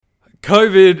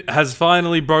COVID has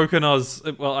finally broken us.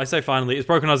 Well, I say finally, it's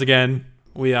broken us again.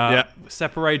 We are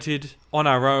separated on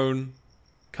our own.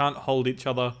 Can't hold each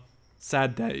other.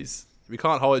 Sad days. We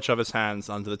can't hold each other's hands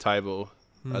under the table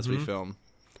as we film.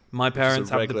 My parents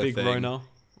have the big thing. Rona.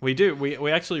 We do.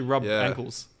 We actually rub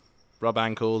ankles. Rub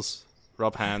ankles,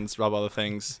 rub hands, rub other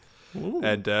things. Ooh.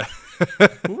 And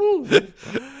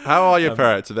how are your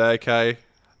parents? Are they okay?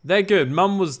 They're good.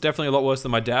 Mum was definitely a lot worse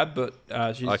than my dad, but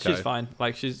she's fine.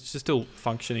 Like she's still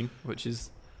functioning, which is.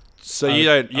 So you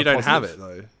don't have it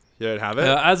though. You don't have it.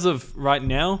 As of right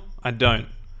now, I don't.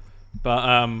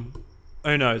 But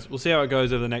who knows? We'll see how it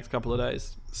goes over the next couple of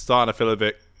days. Starting to feel a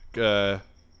bit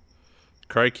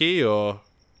croaky, or are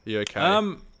you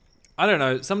okay? I don't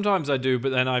know. Sometimes I do, but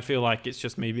then I feel like it's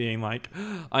just me being like,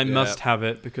 I must have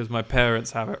it because my parents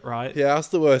have it, right? Yeah, that's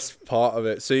the worst part of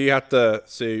it. So you have to,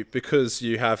 because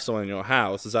you have someone in your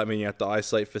house, does that mean you have to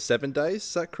isolate for 7 days?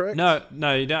 Is that correct? No,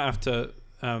 you don't have to.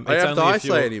 I don't have to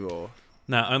isolate anymore.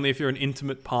 No, only if you're an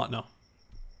intimate partner.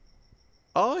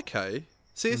 Oh, okay.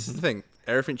 See, this is the thing.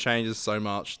 Everything changes so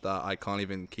much that I can't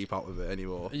even keep up with it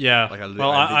anymore. Yeah. Like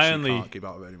I only can't keep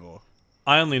up with it anymore.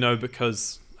 I only know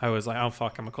because I was like, oh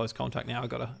fuck, I'm a close contact now. I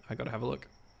gotta have a look.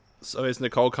 So is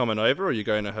Nicole coming over, or are you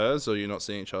going to hers, or are you not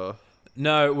seeing each other?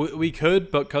 No, we could,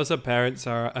 but because her parents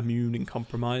are immune and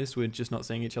compromised, we're just not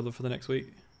seeing each other for the next week.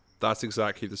 That's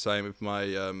exactly the same with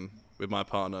my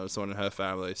partner, someone in her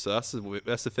family. So that's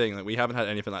the thing. Like, we haven't had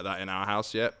anything like that in our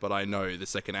house yet, but I know the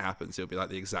second it happens, it'll be like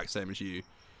the exact same as you.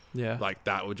 Yeah. Like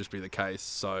that would just be the case.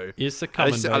 So you're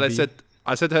succumbing, baby.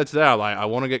 I said to her today, I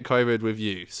want to get COVID with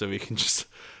you so we can just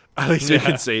at least we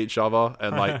can see each other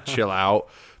and like chill out,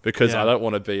 because I don't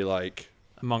want to be like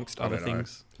amongst other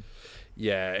things.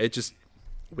 Yeah, it just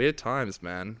weird times,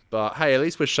 man. But hey, at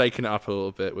least we're shaking it up a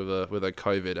little bit with a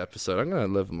COVID episode. I'm gonna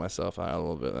level myself out a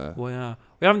little bit there. Well, yeah,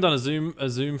 we haven't done a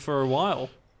Zoom for a while.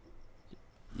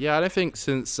 Yeah, I don't think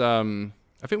since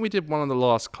I think we did one of the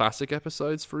last classic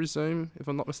episodes for Zoom, if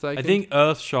I'm not mistaken. I think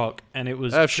Earthshock, and it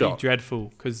was pretty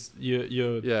dreadful because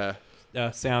your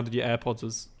sound of your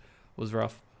AirPods was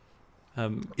rough.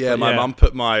 My mum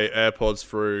put my AirPods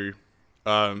through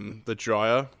the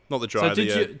dryer, not the dryer. So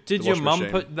did your mum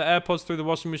put the AirPods through the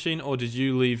washing machine, or did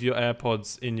you leave your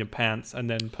AirPods in your pants and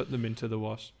then put them into the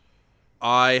wash?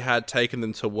 I had taken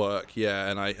them to work,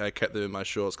 and I kept them in my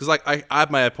shorts. Because like I had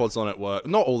my AirPods on at work.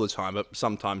 Not all the time, but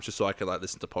sometimes, just so I could like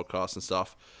listen to podcasts and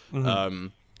stuff. Mm-hmm.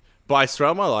 But I swear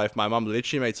on my life, my mum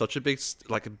literally made such a big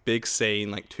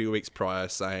scene like 2 weeks prior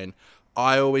saying,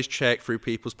 I always check through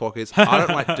people's pockets. I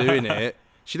don't like doing it.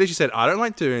 She literally said, I don't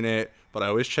like doing it, but I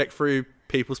always check through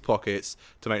people's pockets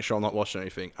to make sure I'm not washing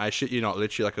anything. I shit you not,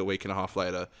 literally like a week and a half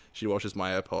later, she washes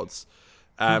my AirPods.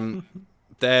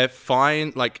 They're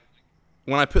fine. Like,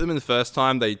 when I put them in the first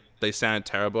time, they sounded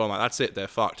terrible. I'm like, that's it, they're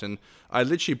fucked. And I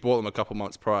literally bought them a couple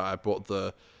months prior. I bought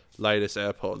the latest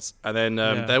AirPods. And then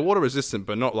they're water resistant,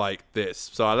 but not like this.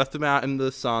 So I left them out in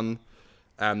the sun.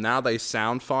 Now they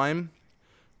sound fine.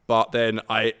 But then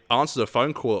I answered a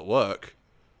phone call at work,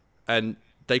 and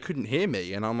they couldn't hear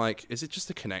me. And I'm like, is it just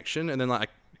a connection? And then like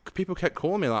people kept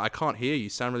calling me like, I can't hear you. You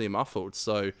sound really muffled.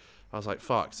 So I was like,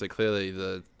 fuck. So clearly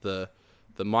the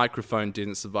microphone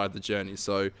didn't survive the journey.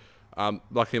 So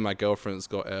luckily my girlfriend's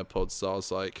got AirPods, so I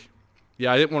was like,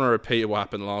 I didn't want to repeat what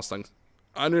happened last time.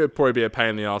 I knew it'd probably be a pain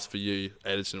in the ass for you,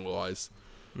 editing wise.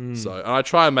 So, and I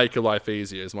try and make your life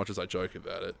easier as much as I joke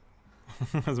about it.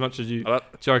 As much as you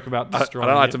joke about destroying I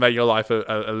don't like to make your life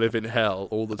a living hell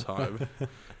all the time.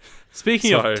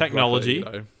 Speaking of technology,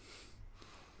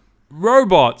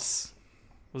 robots.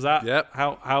 Was that? Yep.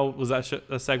 How was that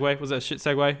a segue? Was that a shit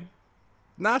segue?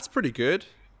 Nah, it's pretty good.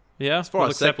 Yeah, as far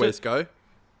as segues go.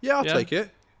 Yeah, I'll take it.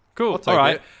 Cool. All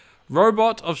right.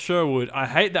 Robot of Sherwood. I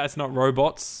hate that it's not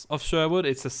robots of Sherwood.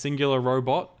 It's a singular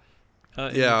robot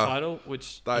in the title,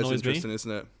 which that annoys is interesting, me.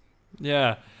 Isn't it?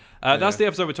 Yeah. That's the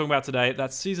episode we're talking about today.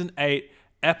 That's season 8,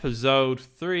 episode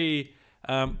 3.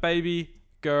 Baby,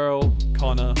 girl,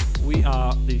 Connor. We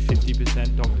are the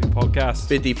 50% Doctor Who podcast.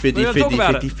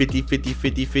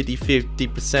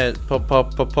 50%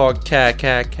 podcast.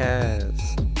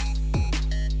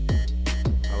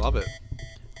 I love it.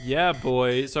 Yeah,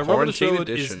 boy. So Robot of Sherwood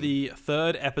is the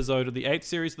 3rd episode of the 8th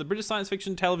series of the British science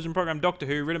fiction television program Doctor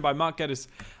Who, written by Mark Gatiss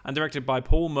and directed by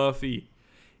Paul Murphy.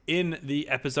 In the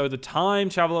episode, the time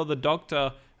traveler, the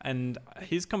Doctor, and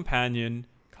his companion,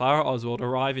 Clara Oswald,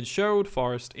 arrive in Sherwood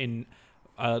Forest in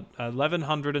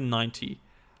 1190,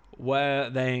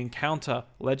 where they encounter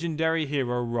legendary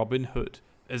hero Robin Hood,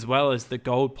 as well as the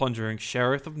gold-plundering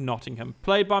Sheriff of Nottingham,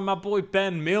 played by my boy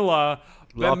Ben Miller.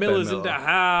 Ben Miller's in the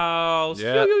house.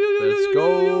 Yeah, let's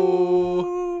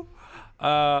go.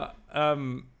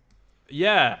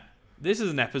 yeah, this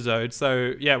is an episode.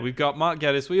 So, yeah, we've got Mark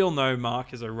Gatiss. We all know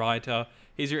Mark is a writer.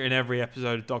 He's written every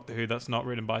episode of Doctor Who that's not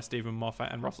written by Stephen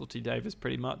Moffat and Russell T Davies,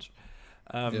 pretty much.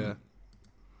 Yeah.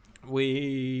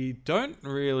 We don't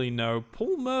really know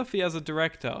Paul Murphy as a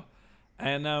director.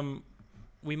 And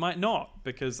we might not,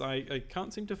 because I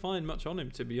can't seem to find much on him,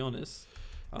 to be honest.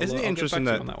 Isn't it interesting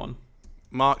on that one?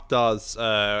 Mark does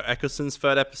Eccleston's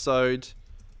third episode.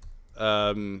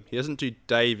 He doesn't do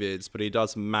David's, but he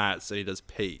does Matt's and he does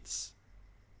Pete's.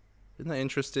 Isn't that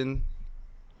interesting?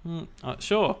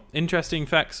 Sure. Interesting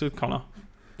facts with Connor.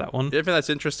 That one. You don't think that's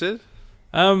interesting?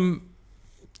 A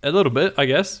little bit, I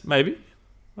guess. Maybe.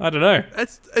 I don't know.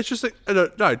 It's just like,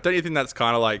 no. Don't you think that's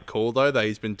kind of like cool though that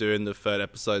he's been doing the third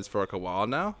episodes for like a while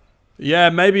now? Yeah,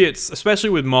 maybe it's, especially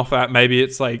with Moffat, maybe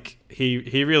it's like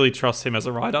he really trusts him as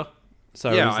a writer.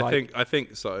 So yeah, I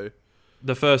think so.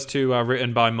 The first two are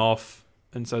written by Moff,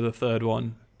 and so the third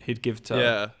one he'd give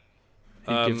to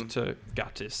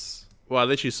Gatiss. Well, I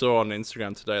literally saw on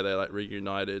Instagram today they're like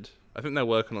reunited. I think they're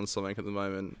working on something at the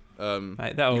moment.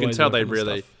 Mate, you can tell they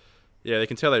really, they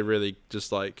can tell they really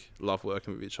just like love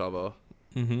working with each other.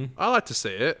 Mm-hmm. I like to see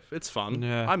it. It's fun.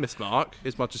 Yeah. I miss Mark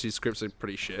as much as his scripts are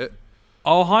pretty shit.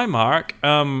 Oh, hi, Mark.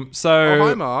 Hi,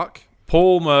 Mark.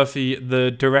 Paul Murphy,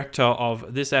 the director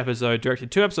of this episode,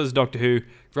 directed 2 episodes of Doctor Who,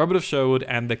 Robert of Sherwood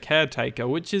and The Caretaker,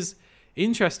 which is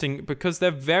interesting because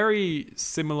they're very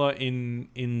similar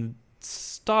in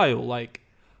style, like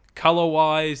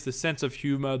color-wise, the sense of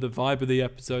humor, the vibe of the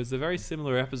episodes. They're very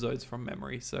similar episodes from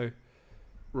memory, so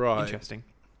interesting.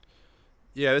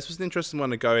 Yeah, this was an interesting one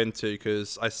to go into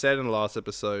because I said in the last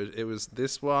episode it was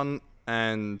this one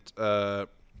and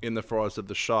In the Forest of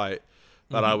the Shite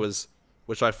that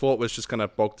which I thought was just going to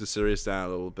bog the series down a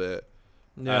little bit.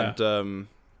 Yeah. And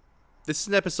this is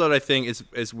an episode I think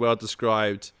is well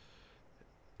described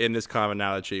in this kind of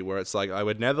analogy where it's like I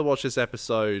would never watch this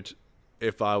episode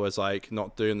if I was like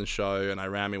not doing the show and I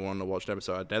randomly wanted to watch an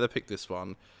episode. I'd never pick this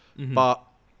one. Mm-hmm. But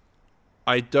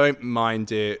I don't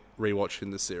mind it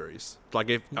rewatching the series. Like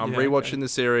if I'm rewatching the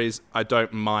series, I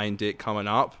don't mind it coming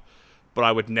up, but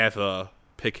I would never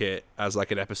pick it as like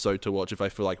an episode to watch if I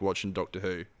feel like watching Doctor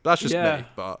Who. That's just me.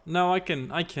 But no, I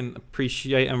can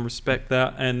appreciate and respect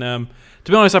that. And to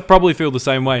be honest, I probably feel the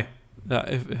same way.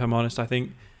 If I'm honest, I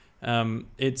think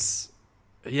it's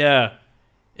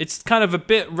kind of a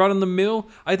bit run of the mill.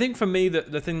 I think for me,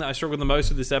 the thing that I struggled the most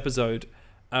with this episode,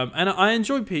 and I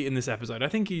enjoy Pete in this episode. I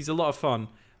think he's a lot of fun,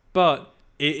 but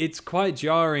it's quite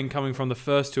jarring coming from the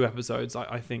first 2 episodes.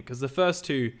 I think because the first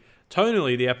 2,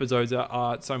 tonally, the episodes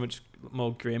are so much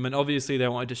more grim, and obviously they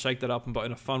wanted to shake that up and put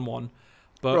in a fun one.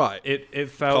 But it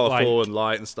felt colorful and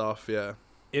light and stuff. Yeah,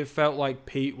 it felt like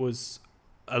Pete was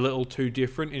a little too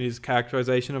different in his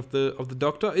characterization of the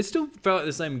Doctor. It still felt like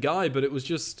the same guy, but it was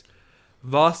just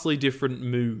vastly different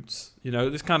moods. You know,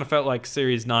 this kind of felt like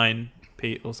Series 9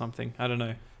 Pete or something. I don't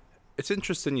know. It's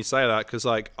interesting you say that because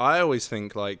like I always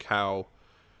think like how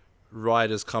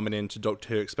writers coming into Doctor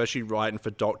Who, especially writing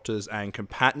for doctors and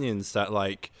companions, that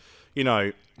like, you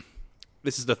know,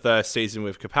 this is the first season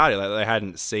with Capaldi. Like they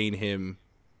hadn't seen him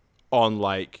on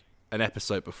like an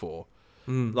episode before.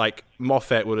 Like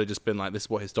Moffat would have just been like, this is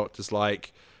what his Doctor's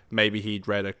like. Maybe he'd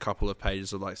read a couple of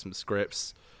pages of like some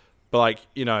scripts, but like,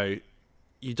 you know,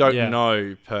 you don't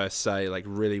know per se like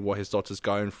really what his Doctor's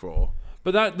going for.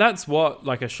 But that's what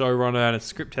like a showrunner and a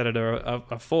script editor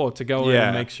are for, to go in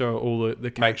and make sure all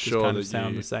the characters kind of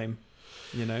sound the same,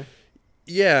 you know?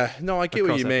 Yeah, no, I get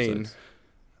what you mean.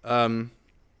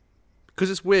 Because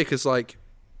it's weird because like,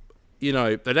 you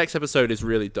know, the next episode is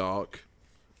really dark.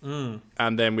 And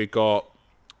then we got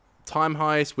Time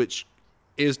Heist, which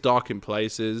is dark in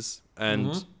places.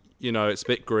 And, you know, it's a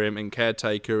bit grim. And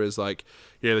Caretaker is like,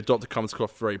 the Doctor comes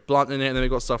across very blunt in it. And then we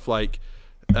got stuff like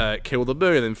Kill the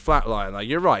Moon and Flatline. Like,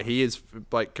 you're right. He is,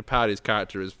 like, Capaldi's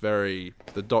character is very,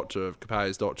 the Doctor of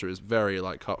Capaldi's Doctor is very,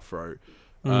 like, cutthroat.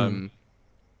 And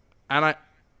I get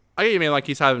what you mean, like,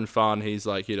 he's having fun. He's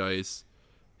like, you know,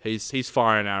 he's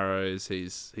firing arrows.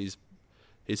 He's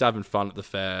having fun at the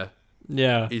fair.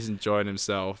 Yeah. He's enjoying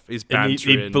himself. He's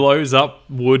bantering. He blows up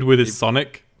wood with his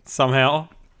Sonic somehow.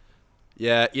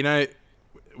 Yeah, you know,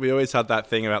 we always had that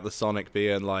thing about the Sonic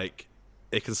being like,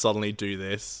 it can suddenly do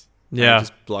this. Yeah. And it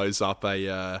just blows up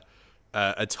a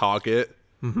target.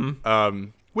 Which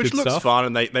Good looks stuff. fun,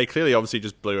 and they clearly obviously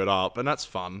just blew it up, and that's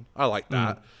fun. I like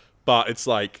that. But it's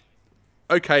like,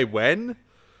 okay, when?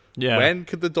 Yeah. When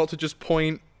could the Doctor just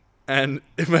point and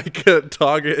make a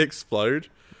target explode?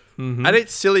 And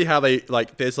it's silly how they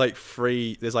like. There's like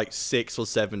 6 or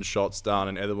 7 shots done,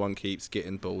 and everyone keeps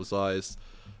getting bullseyes.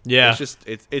 Yeah, it's just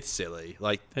it's silly.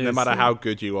 Like no matter how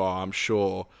good you are, I'm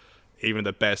sure even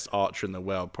the best archer in the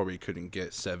world probably couldn't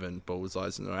get 7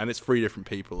 bullseyes in a row. And it's 3 different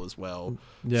people as well.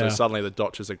 Yeah. So suddenly the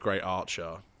Doctor's a great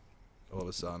archer all of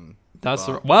a sudden.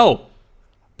 Well,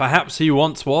 perhaps he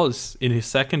once was in his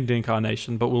second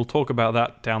incarnation, but we'll talk about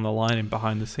that down the line in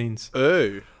behind the scenes.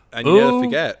 Ooh, and you never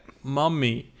forget.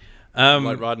 Mummy.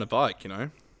 Like riding a bike, you know?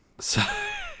 So,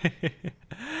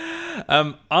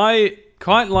 I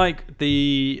quite like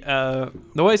the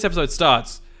way this episode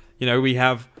starts. You know, we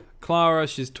have Clara.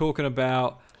 She's talking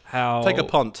about how take a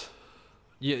punt.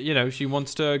 You know, she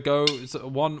wants to go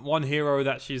one hero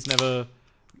that she's never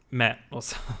met or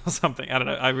something. I don't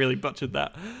know. I really butchered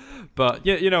that, but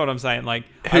yeah, you know what I'm saying. Like,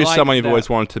 who's someone you've always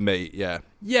wanted to meet? Yeah,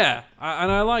 yeah,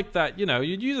 and I like that. You know,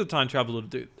 you'd use a time traveler to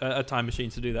do a time machine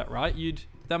to do that, right?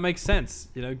 That makes sense.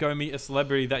 You know, go meet a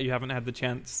celebrity that you haven't had the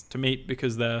chance to meet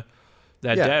because they're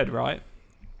dead, right?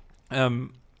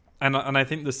 And I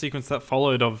think the sequence that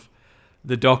followed of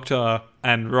the Doctor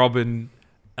and Robin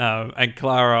and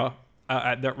Clara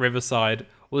at that riverside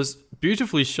was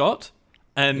beautifully shot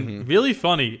and really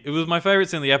funny. It was my favorite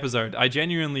scene in the episode. I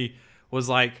genuinely was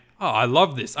like, oh, I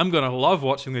love this. I'm going to love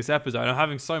watching this episode. I'm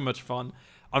having so much fun.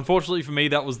 Unfortunately for me,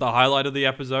 that was the highlight of the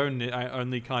episode, and I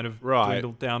only kind of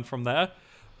dwindled down from there.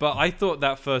 But I thought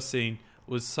that first scene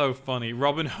was so funny.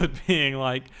 Robin Hood being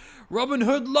like, Robin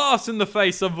Hood laughs in the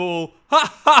face of all.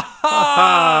 Ha ha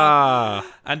ha!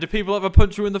 And do people ever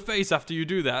punch you in the face after you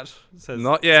do that?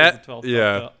 Not yet.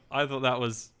 Yeah. Doctor. I thought that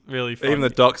was really funny. Even the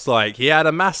Doc's like, he had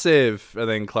a massive. And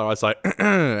then Clara's like,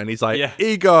 and he's like,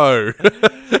 ego.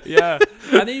 Yeah.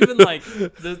 And even like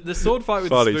the sword fight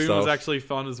with funny the spoon stuff. was actually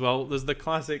fun as well. There's the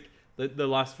classic. The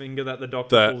last finger that the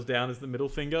Doctor pulls down is the middle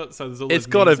finger. So there's all. It's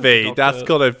gotta be. That's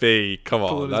gotta be. Come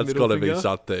on, that's gotta be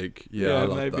something. Yeah, I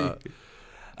love maybe. that.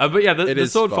 But yeah, the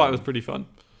sword fun. fight was pretty fun.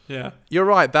 Yeah, you're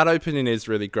right. That opening is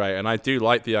really great, and I do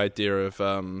like the idea of.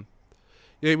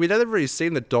 We've never really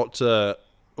seen the Doctor.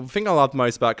 The thing I love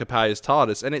most about Capaldi's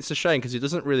TARDIS, and it's a shame because he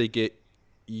doesn't really get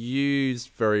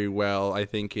used very well. I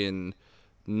think in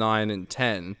 9 and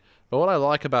 10. But what I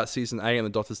like about season 8 and the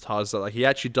Doctor's TARDIS is that like he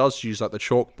actually does use like the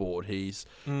chalkboard. He's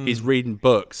reading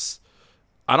books,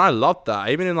 and I love that.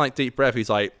 Even in like Deep Breath,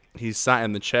 he's sat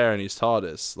in the chair in his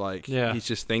TARDIS, like he's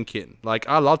just thinking. Like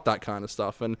I love that kind of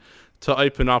stuff. And to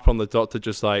open up on the Doctor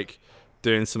just like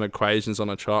doing some equations on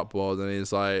a chalkboard, and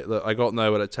he's like, "Look, I got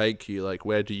nowhere to take you. Like,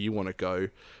 where do you want to go?"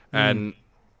 And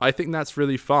I think that's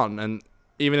really fun. And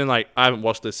even in like I haven't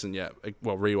watched this yet,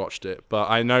 well, rewatched it, but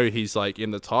I know he's like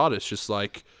in the TARDIS, just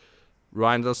like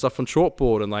writing down stuff on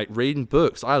chalkboard and like reading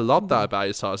books. I love that about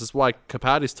his TARDIS. That's why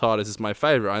Capaldi's TARDIS is my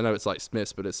favorite. I know it's like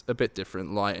Smith's, but it's a bit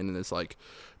different lighting, and there's like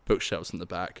bookshelves in the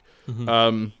back.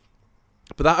 But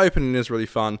that opening is really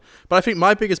fun. But I think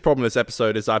my biggest problem with this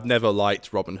episode is I've never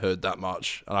liked Robin Hood that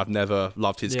much, and I've never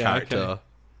loved his character. Okay.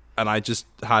 And I just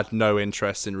had no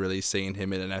interest in really seeing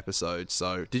him in an episode.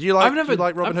 So, did you like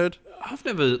Robin Hood? I've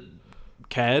never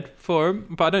cared for him,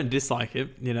 but I don't dislike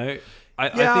him. You know, I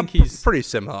think he's pretty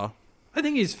similar. I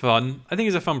think he's fun. I think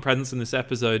he's a fun presence in this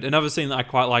episode. Another scene that I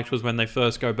quite liked was when they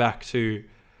first go back to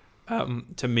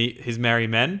meet his merry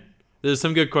men. There's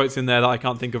some good quotes in there that I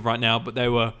can't think of right now, but they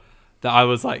were that I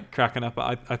was like cracking up.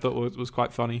 I thought was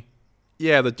quite funny.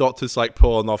 Yeah, the Doctor's like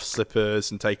pulling off slippers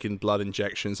and taking blood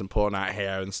injections and pulling out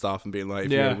hair and stuff and being like,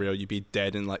 if you're real, you'd be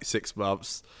dead in like 6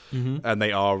 months. And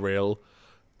they are real.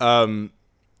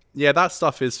 That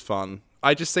stuff is fun.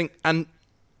 I just think, and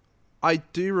I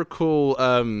do recall,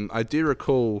 I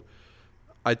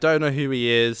don't know who he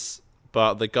is,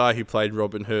 but the guy who played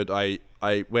Robin Hood,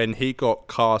 when he got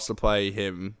cast to play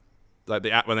him, like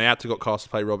when the actor got cast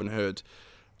to play Robin Hood,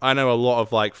 I know a lot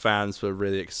of like fans were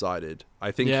really excited.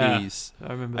 I think he's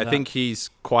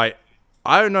quite.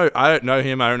 I don't know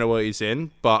him. I don't know what he's in,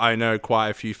 but I know quite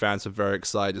a few fans are very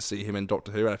excited to see him in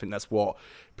Doctor Who, and I think that's what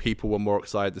people were more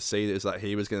excited to see, is that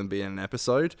he was going to be in an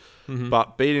episode.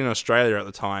 But being in Australia at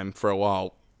the time for a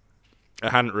while, I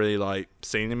hadn't really like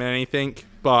seen him in anything.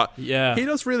 But he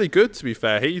does really good. To be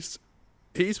fair, he's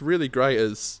really great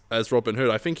as Robin Hood.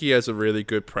 I think he has a really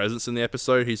good presence in the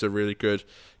episode. He's a really good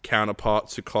counterpart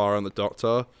to Clara and the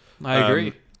Doctor. I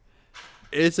agree.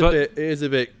 It is a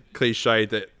bit cliche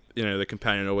that, you know, the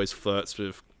companion always flirts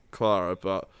with Clara,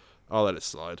 but I'll let it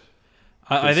slide.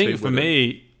 I think for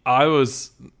me, I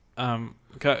was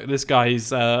this guy. He's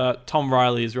Tom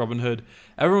Riley is Robin Hood.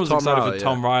 Everyone was excited for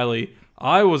Tom Riley.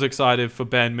 I was excited for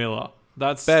Ben Miller.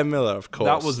 That's Ben Miller, of course.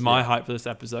 That was my hype for this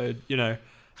episode. You know,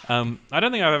 I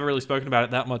don't think I've ever really spoken about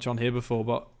it that much on here before,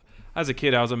 but as a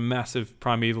kid, I was a massive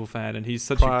Primeval fan, and he's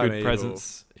such a good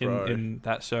presence in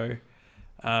that show.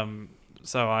 It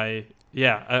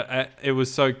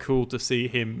was so cool to see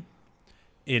him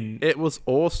in. It was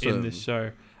awesome in this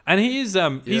show. And he's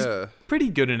pretty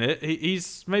good in it.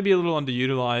 He's maybe a little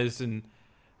underutilized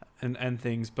and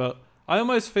things, but I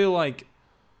almost feel like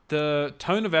the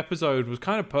tone of episode was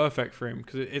kind of perfect for him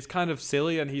because it's kind of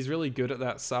silly and he's really good at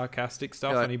that sarcastic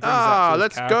stuff. Like, and he brings that to his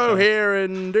let's character. go here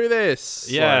and do this.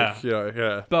 Yeah.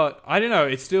 Yeah. But I don't know.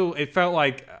 It felt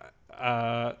like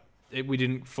we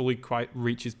didn't fully quite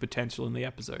reach his potential in the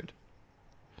episode.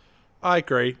 I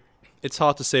agree. It's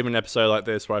hard to see him in an episode like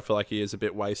this where I feel like he is a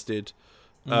bit wasted.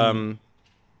 But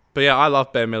yeah, I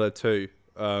love Ben Miller too.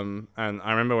 And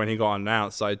I remember when he got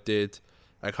announced, I did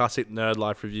a classic Nerd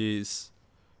Life Reviews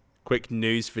quick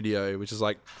news video, which is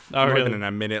like not even a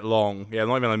minute long. Yeah,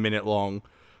 not even a minute long.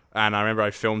 And I remember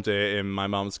I filmed it in my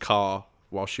mum's car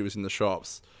while she was in the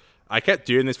shops. I kept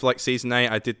doing this for like season 8.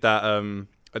 I did that.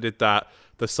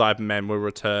 The Cybermen will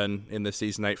return in the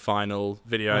season 8 final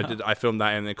video. I filmed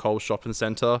that in the Coles shopping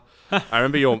center. I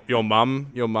remember your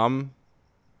mum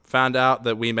found out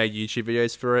that we made YouTube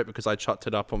videos for it because I chucked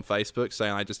it up on Facebook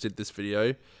saying I just did this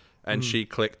video. And she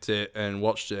clicked it and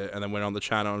watched it and then went on the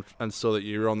channel and saw that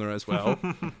you were on there as well.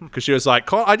 Because she was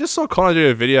like, I just saw Connor do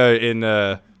a video in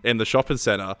the shopping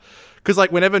centre. Because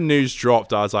like whenever news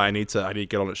dropped, I was like, I need to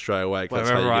get on it straight away. Because that's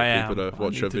how you get people to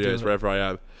watch your videos wherever I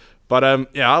am. But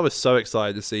yeah, I was so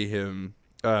excited to see him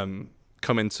come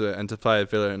into it and to play a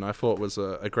villain. I thought it was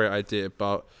a great idea.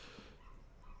 But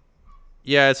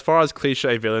yeah, as far as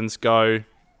cliche villains go,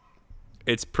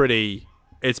 it's pretty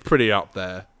up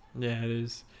there. Yeah, it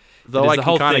is. Though like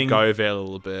he kind of go over it a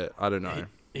little bit. I don't know.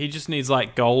 He just needs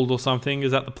like gold or something.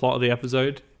 Is that the plot of the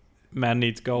episode? Man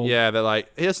needs gold. Yeah, they're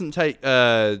like, he doesn't take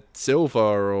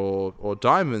silver or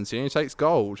diamonds. He only takes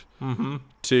gold.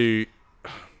 To,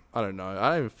 I don't know. I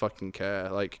don't even fucking care.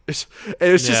 Like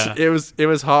it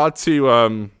was hard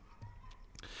to.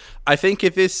 I think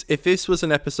if this was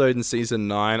an episode in season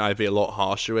 9, I'd be a lot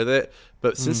harsher with it.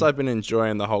 But since I've been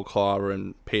enjoying the whole Clara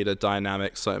and Peter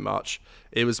dynamic so much,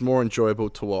 it was more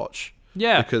enjoyable to watch.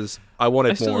 Yeah, because I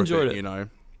wanted more of it, you know.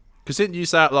 Because didn't you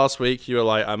say that last week? You were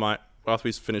like, after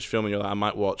we finished filming, you're like, I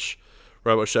might watch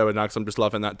Robot Sherwood now because I'm just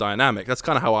loving that dynamic. That's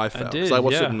kind of how I felt. Because I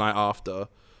watched it the night after,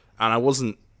 and I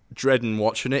wasn't dreading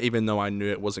watching it, even though I knew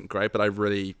it wasn't great. But I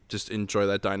really just enjoy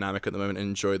that dynamic at the moment and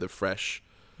enjoy the freshness.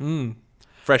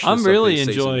 I'm really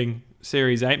enjoying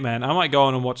Series 8, man. I might go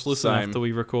on and watch Listen after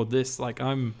we record this. Like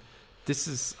I'm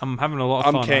having a lot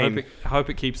of fun. Keen. I hope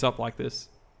it keeps up like this.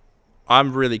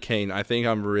 I'm really keen. I think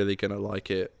I'm really gonna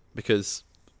like it because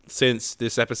since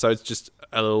this episode's just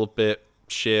a little bit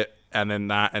shit, and then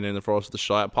the Forest of the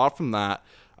Shire. Apart from that,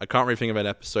 I can't really think of an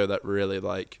episode that really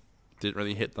didn't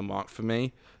really hit the mark for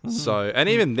me. So, and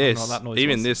even this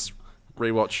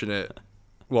rewatching it,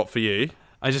 what for you?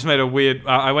 I just made a weird.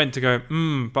 I went to go,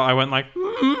 but I went like,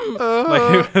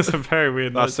 like it was a very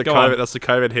weird. That's the COVID. That's the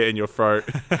COVID hit in your throat.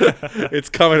 It's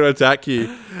coming to attack you.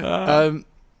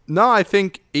 No, I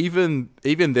think even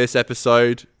this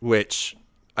episode, which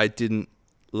I didn't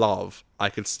love, I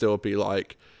could still be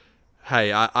like,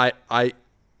 hey, I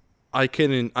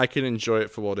can enjoy it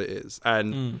for what it is,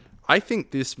 and I think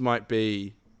this might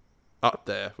be up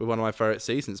there with one of my favorite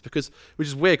seasons which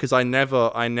is weird because I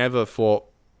never thought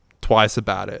twice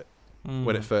about it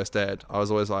when it first aired. I was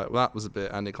always like, well, that was a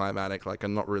bit anticlimactic. Like,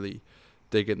 I'm not really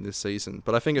digging this season,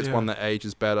 but I think it's one that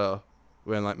ages better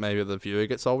when like maybe the viewer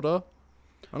gets older.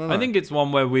 I don't know. I think it's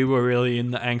one where we were really in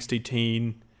the angsty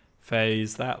teen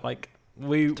phase that like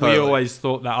we always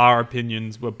thought that our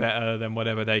opinions were better than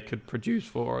whatever they could produce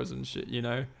for us and shit, you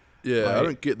know? Yeah, like, I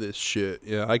don't get this shit.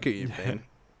 Yeah, I get you, man.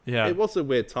 Yeah. It was a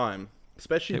weird time,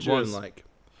 especially during like...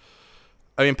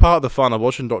 I mean, part of the fun of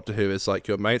watching Doctor Who is like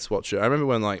your mates watch it. I remember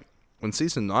when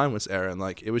season 9 was airing,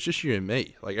 like it was just you and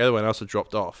me. Like everyone else had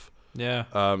dropped off. Yeah.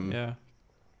 Yeah.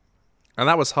 And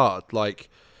that was hard. Like,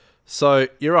 so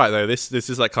you're right though. This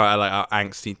is like kind of like our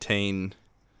angsty teen,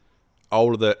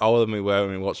 older than we were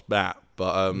when we watched that.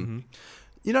 But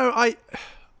you know,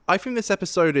 I think this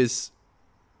episode is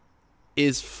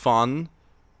fun,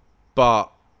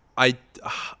 but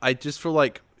I just feel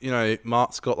like, you know,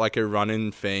 Mark's got like a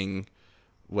run-in thing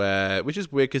which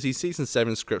is weird because his season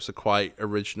 7 scripts are quite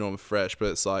original and fresh, but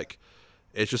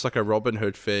it's just like a Robin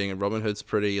Hood thing, and Robin Hood's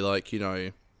pretty like, you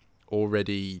know,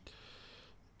 already,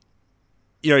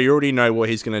 you know, you already know what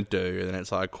he's gonna do, and then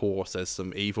it's like, of course, there's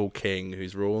some evil king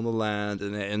who's ruling the land,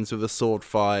 and it ends with a sword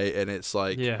fight, and it's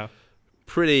like,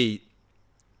 pretty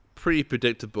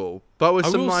predictable, but with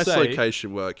some nice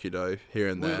location work, you know, here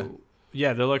and there.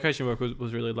 Yeah, the location work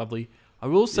was really lovely. I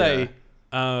will say,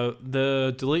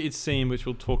 the deleted scene, which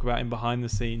we'll talk about in behind the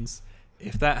scenes,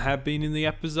 if that had been in the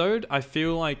episode, I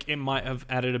feel like it might have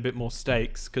added a bit more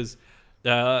stakes, because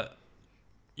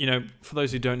for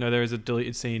those who don't know, there is a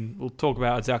deleted scene. We'll talk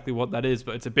about exactly what that is,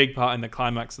 but it's a big part in the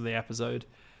climax of the episode.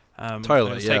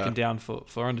 Totally, it was taken down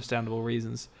for understandable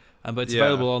reasons, but it's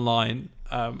available online,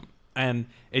 and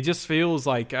it just feels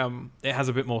like it has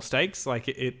a bit more stakes. Like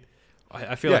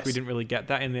I feel like we didn't really get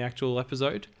that in the actual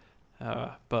episode,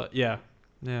 but yeah.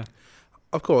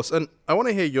 Of course, and I want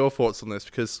to hear your thoughts on this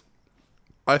because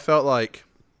I felt like,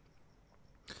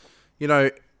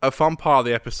 a fun part of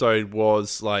the episode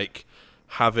was like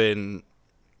having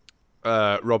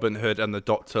Robin Hood and the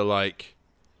Doctor like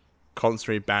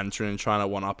constantly bantering and trying to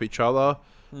one up each other,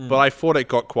 but I thought it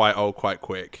got quite old quite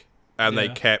quick, and they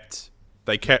kept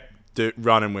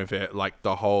running with it like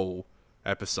the whole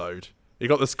episode. You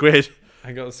got the squid.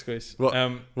 I got the squish.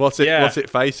 What's it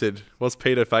facing? What's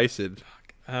Peter facing?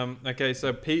 Okay,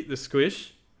 so Pete the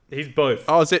Squish, he's both.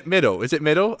 Oh, is it middle?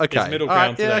 Okay. It's middle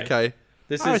ground today. Yeah, okay.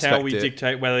 This is how we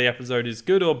dictate whether the episode is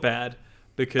good or bad.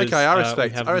 Because I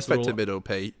respect the middle,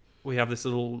 Pete. We have this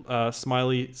little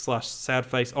smiley/sad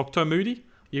face Octomoody.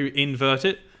 You invert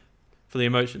it for the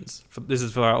emotions. This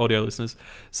is for our audio listeners.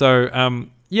 So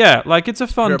like it's a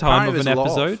fun time of an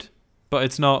episode, but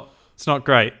it's not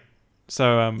great.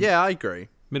 So I agree.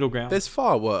 Middle ground. There's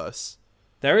far worse.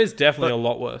 There is definitely a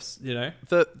lot worse,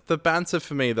 The banter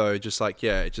for me though, just like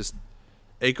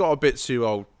it got a bit too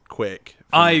old quick.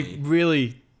 I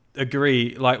really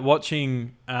agree. Like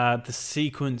watching the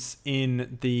sequence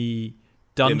in the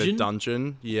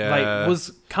dungeon. Yeah,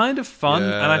 was kind of fun,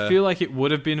 and I feel like it would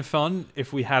have been fun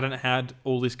if we hadn't had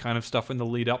all this kind of stuff in the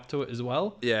lead up to it as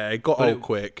well. Yeah, it got old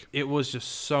quick. It was just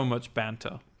so much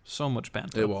banter.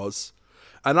 It was,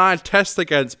 and I test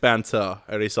against banter,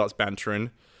 and he starts bantering.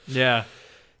 Yeah.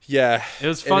 Yeah, it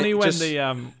was funny when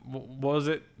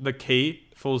the key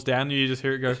falls down and you just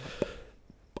hear it go.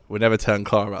 We never tell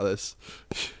Clara about this.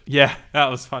 Yeah, that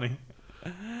was funny.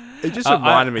 It just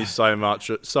reminded me so much.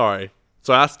 Sorry,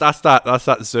 so that's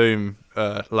that Zoom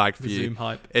lag for you. Zoom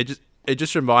hype. It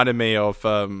just reminded me of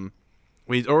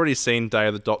we'd already seen Day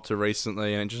of the Doctor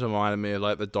recently, and it just reminded me of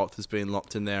like the Doctor's being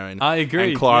locked in there, and I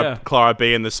agree. And Clara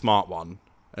being the smart one.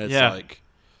 And it's like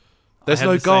there's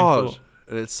no guard.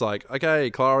 And it's like, okay,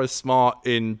 Clara's smart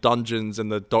in dungeons and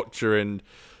the Doctor and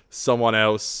someone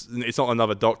else. It's not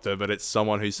another Doctor, but it's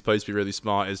someone who's supposed to be really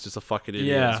smart is just a fucking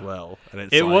idiot as well.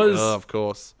 And of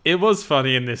course. It was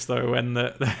funny in this, though, when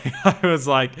the guy was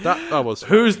like, that was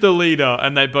who's the leader?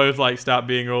 And they both like start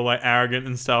being all like arrogant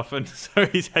and stuff. And so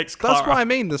he takes Clara. That's what I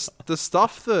mean. The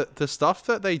stuff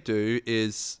that they do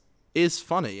is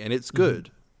funny and it's good.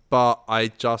 But I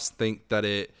just think that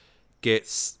it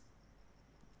gets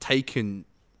taken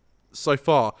so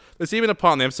far. There's even a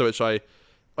part in the episode which I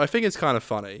think is kind of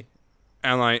funny,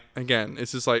 and like again,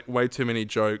 it's just like way too many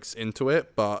jokes into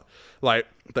it. But like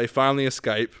they finally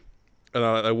escape, and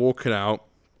they're walking out,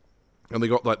 and they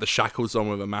got like the shackles on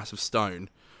with a massive stone,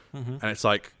 and it's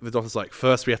like the Doctor's like,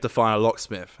 first we have to find a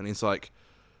locksmith, and he's like,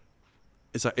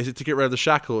 is it to get rid of the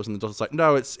shackles? And the Doctor's like,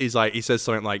 no, he says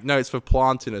something like, no, it's for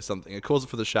planting or something. It calls it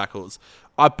for the shackles.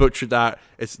 I butchered that.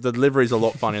 The delivery's a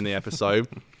lot funny in the episode.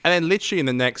 And then literally in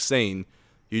the next scene,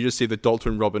 you just see the Doctor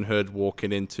and Robin Hood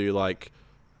walking into like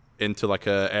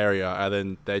a area, and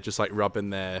then they're just like rubbing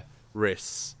their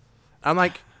wrists. I'm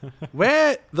like,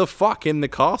 where the fuck in the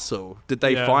castle did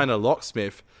they find a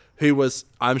locksmith who was,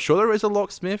 I'm sure there is a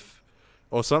locksmith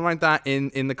or something like that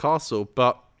in the castle,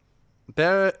 but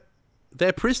they're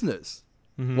prisoners.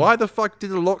 Why the fuck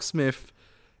did a locksmith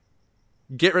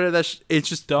get rid of that? It's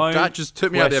just that just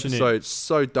took me out of the episode. It's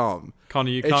so dumb.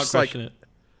 Connor, you can't question it.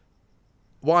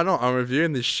 Why not? I'm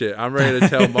reviewing this shit. I'm ready to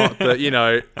tell Mark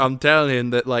that, I'm telling him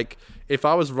that, like, if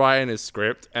I was writing a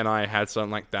script and I had something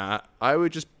like that, I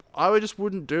just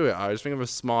wouldn't do it. I just think of a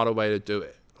smarter way to do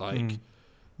it. Like,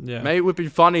 maybe it would be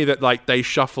funny that, like, they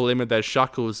shuffle in with their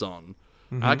shackles on.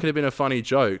 That could have been a funny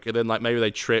joke. And then, like, maybe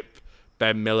they trip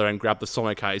Ben Miller and grab the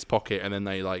Sonic out of his pocket, and then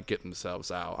they, like, get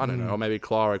themselves out. I don't know. Or maybe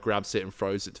Clara grabs it and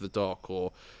throws it to the dock,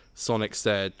 or Sonic's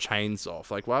their chains off.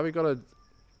 Like, why have we got to...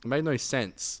 It made no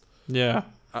sense. Yeah.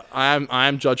 I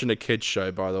am judging a kids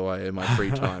show, by the way, in my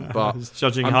free time, but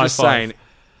judging I'm just saying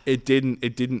it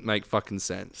didn't make fucking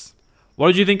sense. What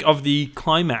did you think of the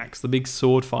climax, the big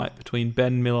sword fight between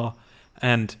Ben Miller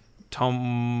and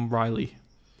Tom Riley?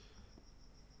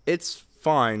 It's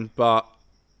fine, but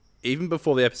even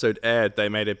before the episode aired, they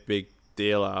made a big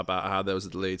deal about how there was a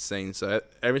deleted scene. So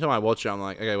every time I watch it, I'm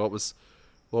like, okay, what was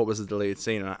the deleted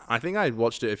scene? And I think I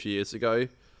watched it a few years ago.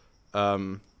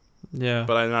 Yeah.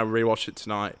 But then I rewatched it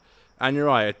tonight. And you're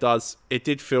right, it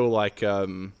did feel like,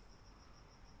 it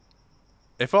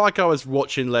felt like I was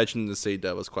watching Legend of the Sea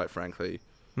Devils, quite frankly.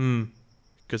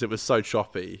 Because it was so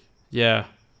choppy. Yeah.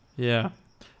 Yeah.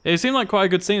 It seemed like quite a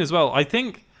good scene as well. I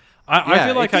think I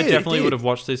feel like I definitely would have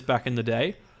watched this back in the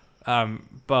day,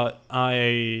 but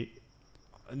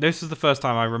this is the first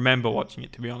time I remember watching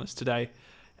it, to be honest, today,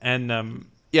 and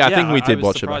I think we did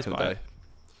watch it back in the day.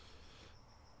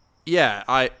 Yeah,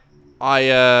 I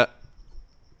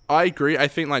agree. I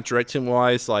think like directing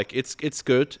wise, like it's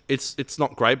good. It's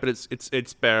not great, but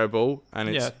it's bearable and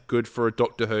it's good for a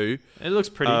Doctor Who. It looks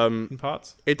pretty in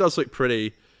parts. It does look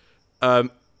pretty.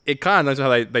 It kind of knows how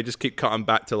they just keep cutting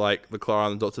back to like the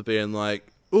Clara and the Doctor being like,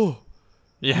 oh,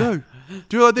 no,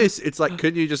 do it like this. It's like,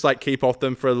 couldn't you just like keep off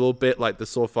them for a little bit? Like the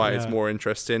sword fight is more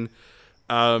interesting.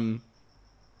 But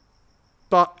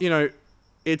you know,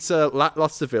 it's a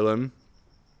lackluster villain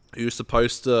who's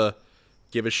supposed to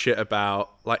give a shit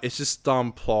about, like, it's just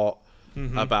dumb plot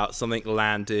about something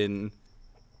landing,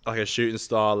 like a shooting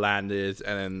star landed,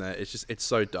 and then it's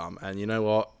so dumb. And you know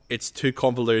what? It's too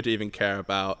convoluted to even care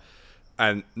about,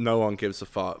 and no one gives a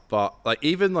fuck. But like,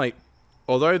 even like,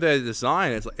 although their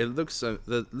design is, like, it looks,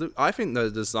 I think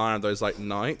the design of those like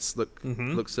knights looks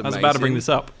amazing. I was about to bring this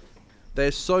up. They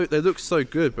look so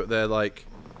good, but they're like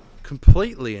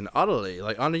completely and utterly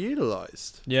like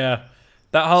underutilized. Yeah,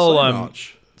 that whole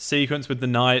sequence with the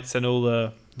knights and all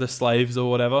the slaves or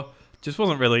whatever just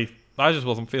wasn't really. I just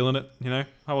wasn't feeling it. You know,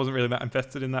 I wasn't really that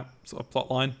invested in that sort of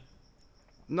plot line.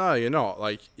 No, you're not.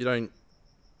 Like, you don't.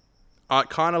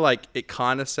 It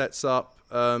kind of sets up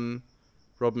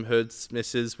Robin Hood's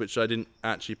missus, which I didn't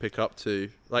actually pick up to.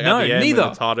 Like, no, at the end, neither.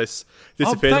 when the TARDIS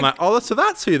disappears, I'm like, so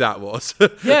that's who that was.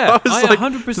 Yeah, I like,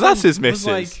 100%. So that's his missus.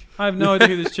 Like, I have no idea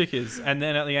who this chick is. And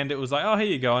then at the end, it was like, oh, here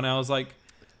you go. And I was like,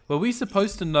 were we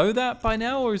supposed to know that by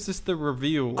now, or is this the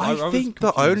reveal? I think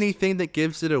the only thing that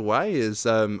gives it away is,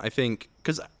 I think,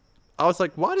 because I was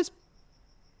like, why does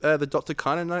the Doctor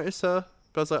kind of notice her?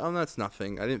 But I was like, oh, that's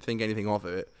nothing. I didn't think anything of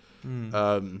it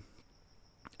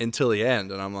until the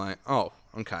end, and I'm like, oh,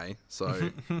 okay.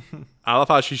 So I love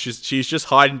how she's just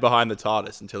hiding behind the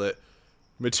TARDIS until it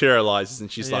materializes, and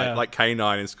she's like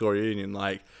K9 in School Reunion,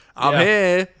 like, I'm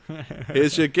here.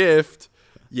 Here's your gift.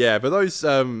 Yeah, but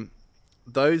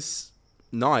those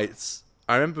nights,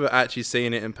 I remember actually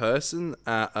seeing it in person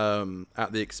at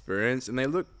the experience, and they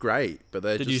look great. But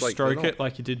they're did just you like, stroke it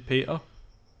like you did Peter?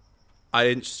 I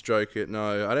didn't stroke it.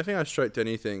 No, I don't think I stroked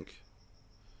anything.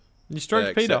 You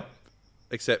stroked Peter,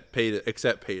 except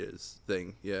Peter's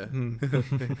thing. Yeah,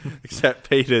 except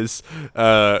Peter's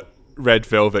red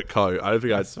velvet coat. I don't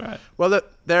think That's right. Well,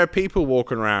 there are people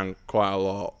walking around quite a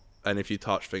lot, and if you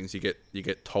touch things, you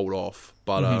get told off.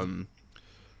 But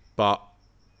but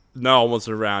no one was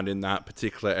around in that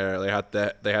particular area.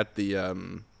 They had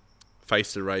the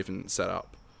Face the Raven set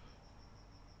up,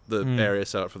 the area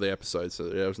set up for the episode, so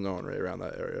there was no one really around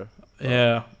that area.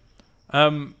 Yeah.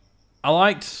 I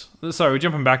liked. Sorry, we're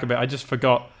jumping back a bit. I just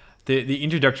forgot the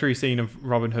introductory scene of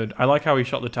Robin Hood. I like how he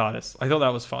shot the TARDIS. I thought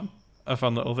that was fun. A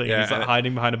fun little thing. Yeah, he's like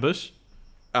hiding behind a bush.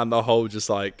 And the whole just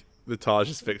like the TARDIS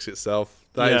just fixed itself.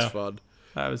 That is fun.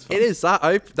 That was fun. It is.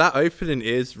 That opening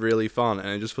is really fun, and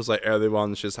it just feels like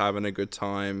everyone's just having a good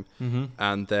time,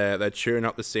 and they're cheering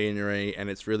up the scenery, and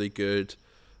it's really good.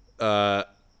 The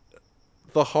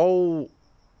whole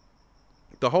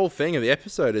thing of the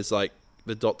episode is like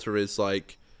the Doctor is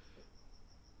like,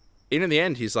 in the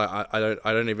end, he's like, I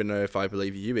don't even know if I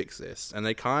believe you exist, and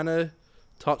they kind of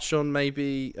touch on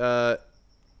maybe the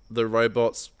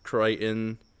robots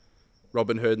creating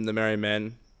Robin Hood and the Merry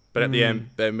Men. But at the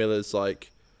end, Ben Miller's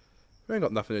like, we ain't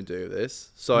got nothing to do with this.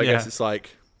 So I guess it's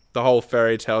like the whole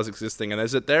fairy tales existing. And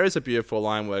there is a beautiful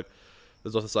line where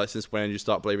the Doctor's like, since when did you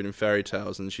start believing in fairy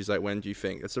tales? And she's like, when do you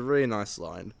think? It's a really nice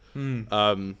line.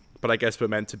 But I guess we're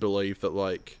meant to believe that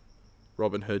like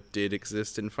Robin Hood did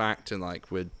exist, in fact. And like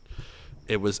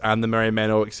and the Merry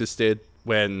Men all existed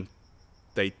when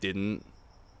they didn't.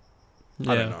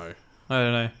 Yeah. I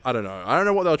don't know. I don't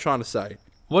know what they were trying to say.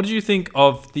 What did you think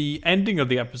of the ending of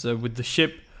the episode with the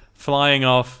ship flying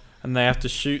off and they have to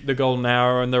shoot the golden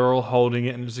arrow and they're all holding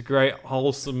it, and it's a great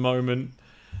wholesome moment?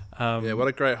 Yeah, what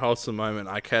a great wholesome moment.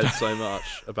 I cared so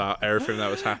much about everything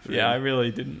that was happening. Yeah, I really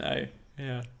didn't.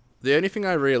 Yeah. The only thing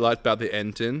I really liked about the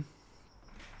ending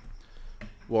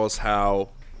was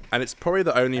how, and it's probably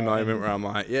the only moment where I'm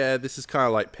like, yeah, this is kind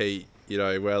of like Pete, you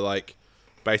know, where like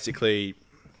basically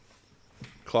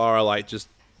Clara like just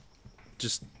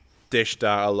dished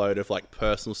out a load of like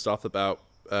personal stuff about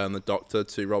the Doctor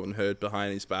to Robin Hood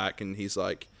behind his back, and he's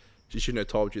like, she shouldn't have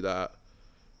told you that.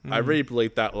 I really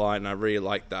believe that line, and I really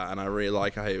like that, and I really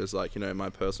like how he was like, you know, my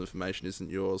personal information isn't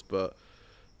yours. But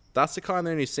that's the kind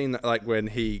of only scene that, like, when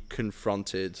he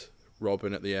confronted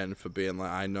Robin at the end for being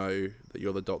like, I know that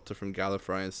you're the Doctor from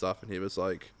Gallifrey and stuff, and he was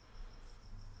like,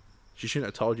 she shouldn't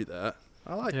have told you that.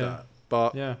 I like that.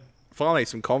 But yeah, finally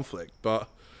some conflict. But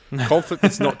conflict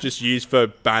is not just used for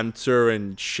banter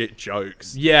and shit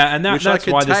jokes. Yeah, and that's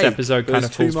why this episode kind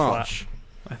of falls flat,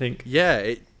 I think.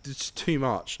 Yeah, it's too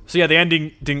much. So yeah, the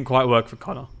ending didn't quite work for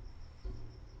Connor.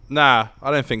 Nah,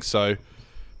 I don't think so.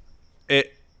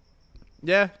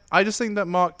 Yeah, I just think that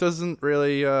Mark doesn't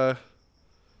really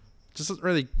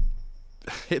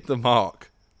hit the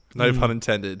mark. No pun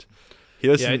intended. He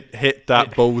doesn't hit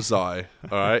that bullseye.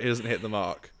 All right, he doesn't hit the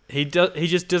mark. He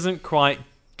just doesn't quite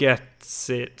get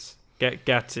it. Get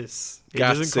it. He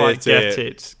doesn't quite get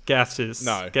it. Get it.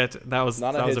 No, that was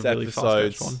a really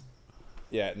fast one.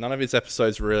 Yeah, none of his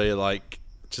episodes really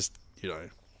just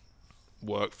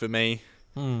work for me.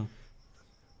 I don't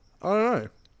know.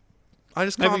 I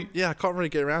just can't. I can't really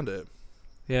get around it.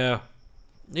 Yeah,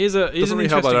 he's an really interesting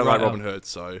help I don't writer. like Robin Hood,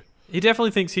 so he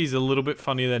definitely thinks he's a little bit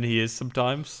funnier than he is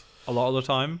sometimes. A lot of the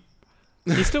time,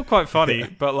 he's still quite funny,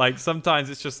 but sometimes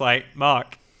it's just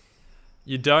Mark,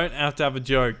 you don't have to have a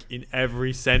joke in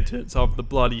every sentence of the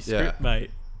bloody script,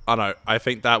 mate. I know. I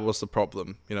think that was the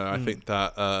problem. I think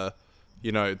that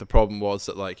the problem was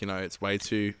that it's way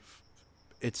too.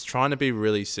 It's trying to be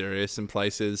really serious in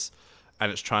places, and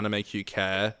it's trying to make you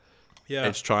care. Yeah.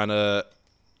 It's trying to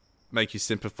make you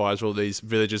sympathize with all these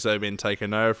villages that have been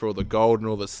taken over for all the gold and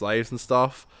all the slaves and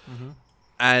stuff. Mm-hmm.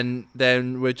 And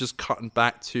then we're just cutting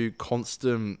back to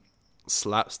constant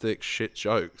slapstick shit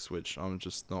jokes, which I'm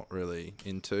just not really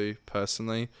into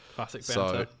personally. Classic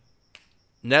banter. So,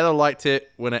 never liked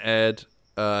it when it aired.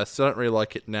 Still don't really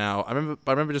like it now. I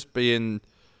remember just being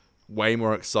way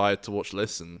more excited to watch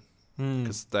Listen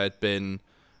because there'd been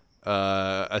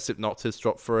a synopsis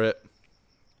drop for it,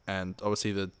 and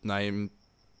obviously the name.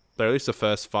 They released the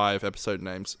first 5 episode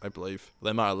names, I believe.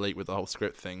 They might have leaked with the whole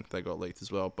script thing. They got leaked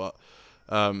as well, but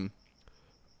I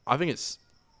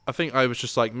think I was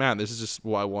just like, man, this is just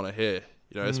what I want to hear.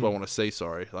 This is what I want to see.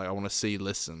 Sorry, I want to see,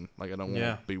 listen. I don't want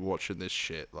to be watching this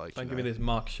shit. Don't give me this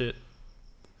Mark shit.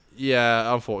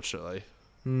 Yeah, unfortunately.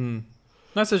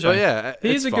 That's a shame. But yeah,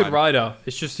 he's a good writer.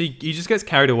 It's just he just gets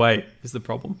carried away. Is the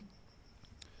problem?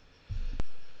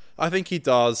 I think he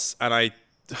does, and I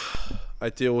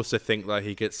do also think that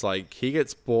he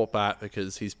gets brought back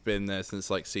because he's been there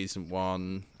since season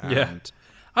 1. And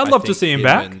I'd love to see him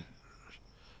back.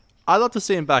 I'd love to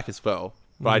see him back as well.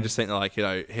 But I just think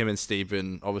that him and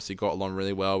Steven obviously got along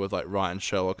really well with Ryan,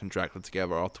 Sherlock, and Dracula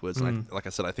together afterwards. And like I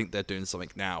said, I think they're doing something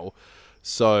now.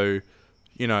 So,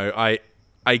 I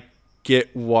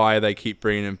get why they keep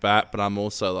bringing him back, but I'm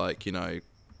also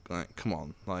come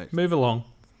on, move along.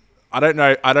 I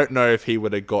don't know if he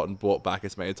would have gotten brought back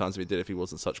as many times as he did if he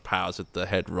wasn't such powers with the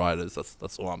head writers.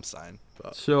 That's all I'm saying.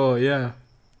 But. Sure, yeah.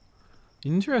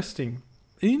 Interesting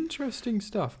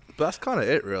stuff. But that's kind of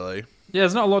it, really. Yeah,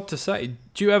 there's not a lot to say.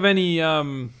 Do you have any, I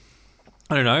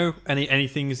don't know, any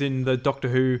things in the Doctor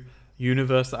Who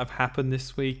universe that have happened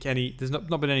this week? There's not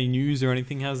been any news or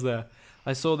anything, has there?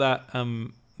 I saw that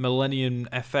Millennium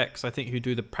FX, I think, who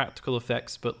do the practical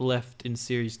effects but left in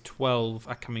series 12,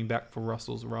 are coming back for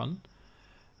Russell's run.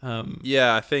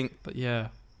 Yeah, I think. But yeah.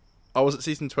 Oh, was it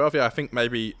season 12? Yeah, I think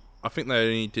they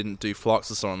only didn't do Flux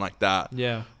or something like that.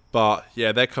 Yeah. But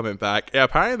yeah, they're coming back. Yeah,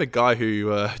 apparently the guy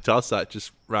who does that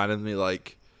just randomly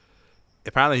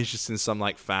apparently he's just in some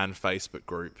fan Facebook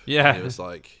group. Yeah. And he was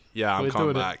yeah, I'm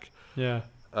coming back. Yeah.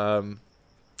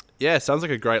 Yeah, sounds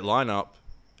like a great lineup,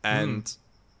 and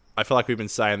I feel like we've been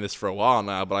saying this for a while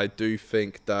now, but I do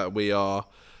think that we are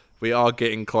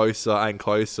getting closer and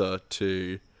closer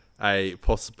to a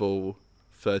possible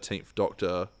 14th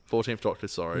Doctor,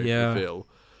 reveal,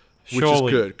 which is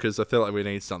good because I feel like we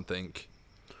need something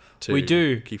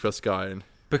to keep us going.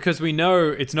 Because we know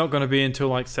it's not going to be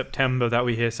until September that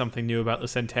we hear something new about the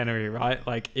centenary, right?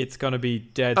 It's going to be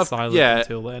dead silent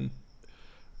until then.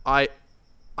 I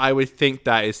would think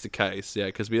that is the case, yeah,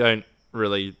 because we don't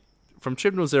really, from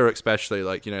Chibnall's era especially,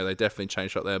 they definitely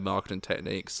changed up their marketing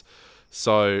techniques.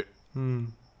 So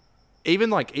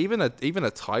even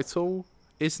a title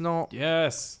is not.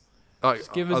 Yes.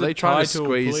 Just give us a title,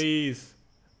 please.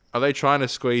 Are they trying to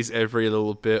squeeze every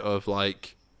little bit of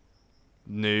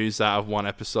news out of one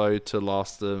episode to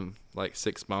last them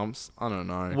 6 months? I don't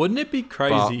know. Wouldn't it be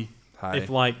crazy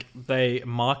if they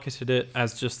marketed it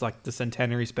as just the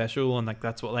centenary special and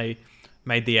that's what they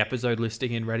made the episode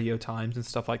listing in Radio Times and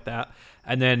stuff like that,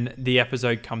 and then the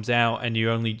episode comes out and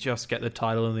you only just get the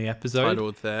title in the episode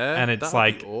title there, and it's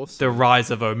awesome. The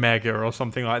Rise of Omega or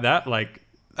something like that. How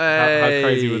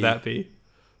crazy would that be?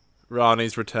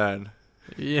 Rani's return.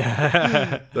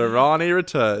 Yeah. The Rani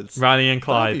returns. Rani and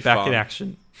Clyde back in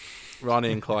action.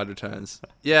 Rani and Clyde returns.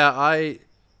 Yeah,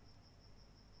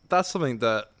 that's something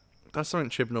that that's something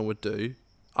Chibnall would do.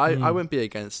 I wouldn't be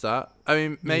against that. I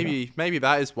mean, maybe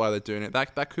that is why they're doing it.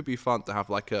 That could be fun to have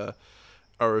like a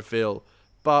reveal.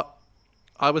 But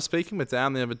I was speaking with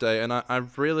Dan the other day, and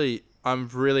I'm really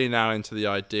now into the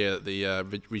idea that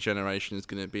the regeneration is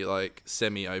going to be like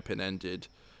semi-open-ended,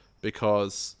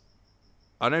 because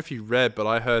I don't know if you read, but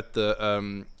I heard that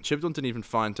Chibnall didn't even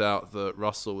find out that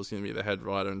Russell was going to be the head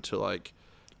writer until like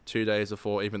 2 days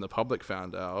before even the public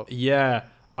found out. Yeah,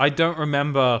 I don't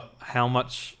remember how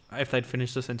much, if they'd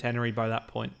finished the centenary by that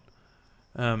point.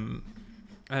 I don't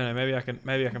know. Maybe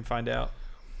I can find out.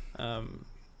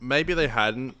 Maybe they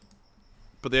hadn't,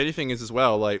 but the only thing is as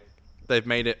well, like they've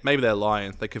made it. Maybe they're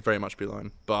lying. They could very much be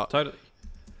lying, but totally.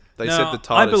 They said the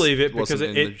TARDIS I believe it because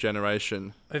wasn't in the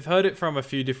generation. I've heard it from a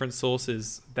few different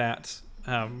sources that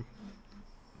they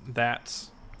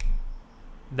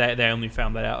only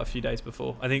found that out a few days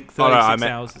before. I think 36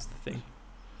 hours is the thing.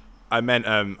 I meant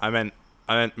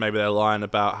maybe they're lying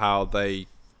about how they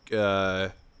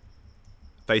said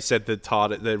the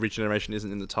TARDIS, the regeneration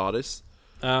isn't in the TARDIS.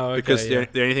 Oh, okay. Because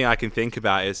the only thing I can think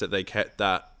about is that they kept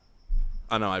that.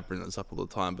 I know I bring this up all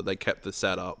the time, but they kept the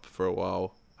setup for a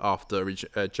while after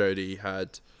Jodie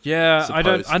had. Yeah, I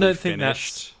don't think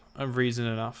that's a reason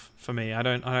enough for me. I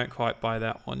don't quite buy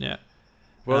that one yet.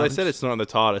 Well, they said it's not in the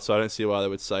TARDIS, so I don't see why they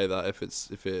would say that if it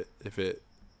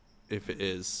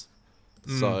is.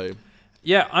 So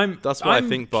yeah, that's what I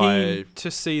think. Keen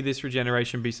to see this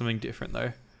regeneration be something different,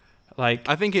 though. Like,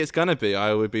 I think it's gonna be.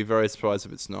 I would be very surprised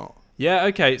if it's not. Yeah.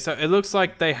 Okay. So it looks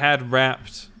like they had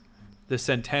wrapped the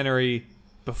centenary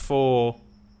before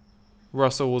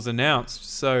Russell was announced.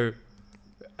 So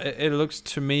it looks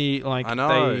to me like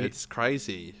it's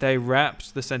crazy. They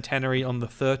wrapped the centenary on the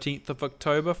 13th of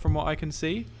October, from what I can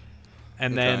see,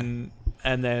 and then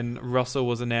Russell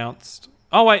was announced.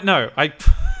 Oh wait, no,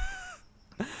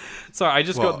 sorry, I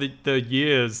just got the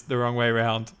years the wrong way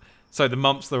around. So the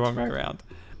months the wrong way around.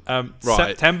 Right.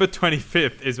 September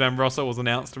 25th is when Russell was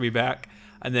announced to be back,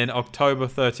 and then October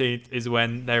 13th is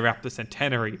when they wrapped the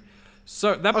centenary.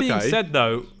 So that being said,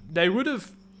 though, they would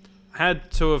have had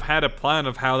to have had a plan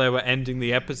of how they were ending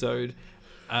the episode,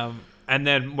 and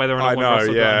then whether or not when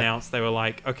Russell got announced, they were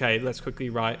like, okay, let's quickly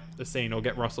write the scene or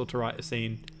get Russell to write a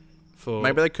scene for.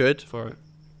 Maybe they could. For it.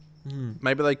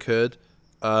 Maybe they could,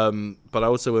 but I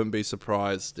also wouldn't be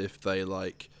surprised if they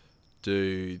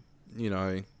do,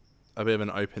 a bit of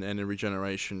an open-ended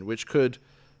regeneration, which could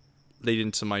lead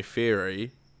into my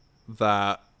theory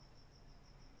that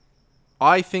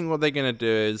I think what they're going to do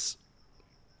is,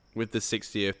 with the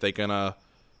 60th, they're going to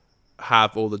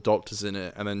have all the Doctors in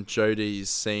it, and then Jodie's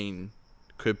scene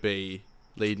could be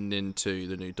leading into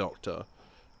the new Doctor.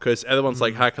 Because everyone's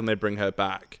like, how can they bring her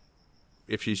back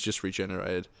if she's just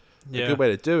regenerated? Yeah. A good way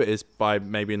to do it is by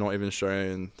maybe not even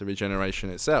showing the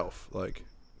regeneration itself, like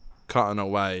cutting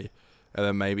away, and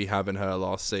then maybe having her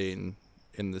last scene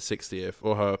in the 60th,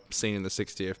 or her scene in the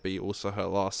 60th be also her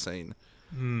last scene.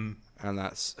 And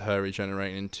that's her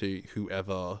regenerating into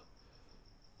whoever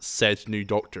said new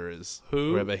Doctor is.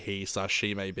 Whoever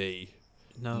he/she may be.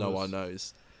 No one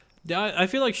knows. Yeah, I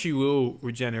feel like she will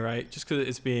regenerate just because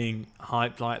it's being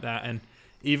hyped like that. And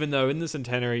even though in the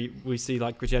centenary we see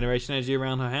like regeneration energy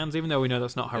around her hands, even though we know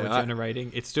that's not her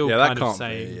regenerating, it's still kind of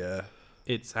saying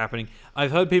it's happening.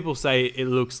 I've heard people say it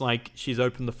looks like she's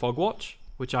opened the fog watch,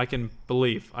 which I can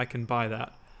believe. I can buy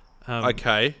that.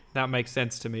 That makes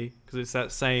sense to me because it's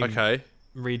that same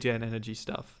regen energy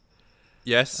stuff.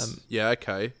 Yes.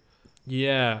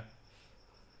 Yeah.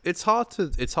 It's hard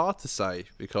to say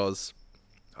because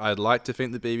I'd like to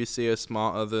think the BBC are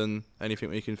smarter than anything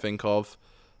we can think of.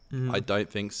 I don't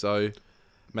think so.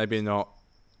 Maybe not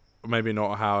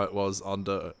how it was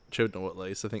under Chibnall, at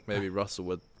least. I think maybe Russell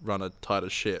would run a tighter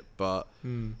ship, but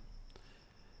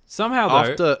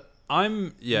somehow though,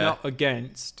 I'm not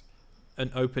against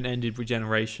an open-ended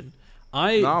regeneration.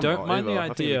 I don't mind the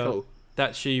idea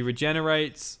that she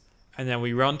regenerates and then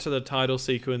we run to the title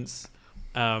sequence,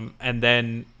 and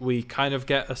then we kind of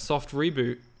get a soft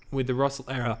reboot with the Russell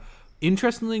era.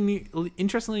 Interestingly,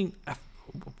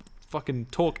 fucking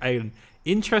talk, Aiden.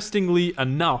 Interestingly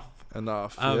enough,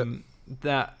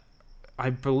 that I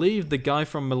believe the guy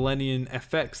from Millennium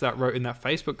FX that wrote in that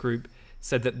Facebook group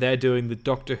said that they're doing the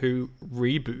Doctor Who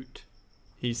reboot.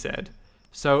 He said,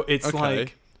 so it's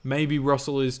like maybe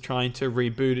Russell is trying to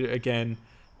reboot it again,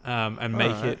 and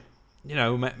make it,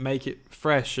 make it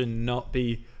fresh and not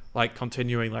be like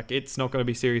continuing. Like it's not going to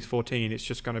be series 14. It's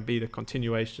just going to be the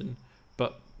continuation,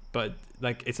 but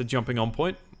like it's a jumping on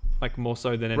point, like more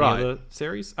so than any other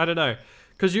series. I don't know,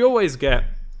 because you always get,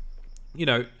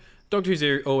 Doctor Who's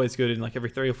always good in like every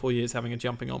 3 or 4 years having a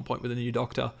jumping on point with a new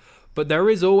Doctor, But there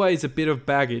is always a bit of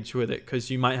baggage with it because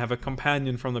you might have a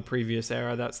companion from the previous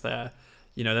era that's there.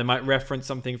 You know, they might reference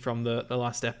something from the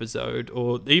last episode,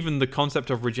 or even the concept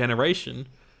of regeneration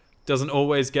doesn't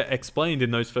always get explained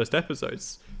in those first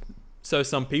episodes. So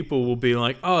some people will be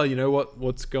like, oh, you know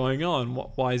what's going on?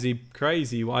 Why is he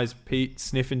crazy? Why is Pete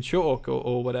sniffing chalk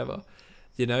or whatever?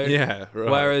 You know? Yeah, right.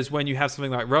 Whereas when you have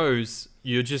something like Rose,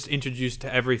 you're just introduced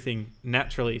to everything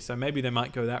naturally. So maybe they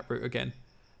might go that route again.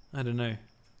 I don't know.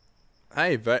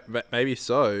 Hey, maybe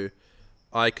so.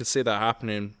 I could see that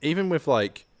happening. Even with,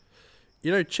 like,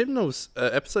 you know, Chibnall's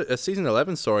season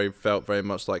 11 story felt very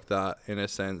much like that in a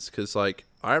sense. Because, like,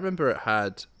 I remember it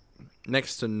had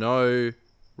next to no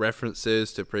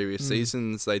references to previous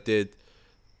seasons. They did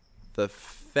the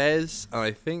Fez, and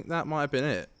I think that might have been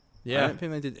it. Yeah. I don't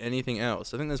think they did anything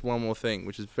else. I think there's one more thing,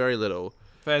 which is very little.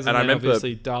 Fez and I remember,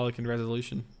 obviously Dalek and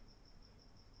Resolution.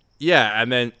 Yeah,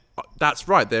 and then that's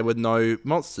right. There were no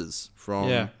monsters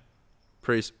from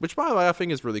Priest, which by the way I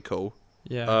think is really cool.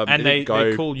 Yeah, and they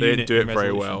call Unit. They didn't do it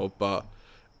very well,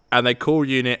 and they call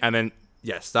Unit, and then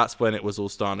yes, that's when it was all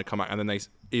starting to come out, and then they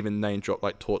even name dropped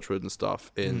like Torchwood and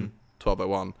stuff in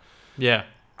 1201. Yeah,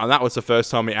 and that was the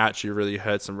first time we actually really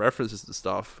heard some references to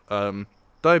stuff.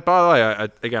 Though, by the way,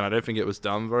 I don't think it was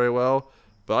done very well,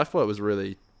 but I thought it was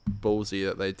really ballsy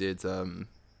that they did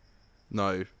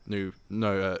no original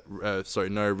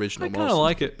monsters. I kind of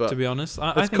like it, to be honest.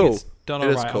 I think cool. It's done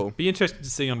alright. Cool. I'll be interested to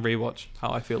see on rewatch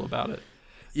how I feel about it.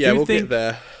 Yeah, we'll get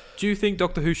there. Do you think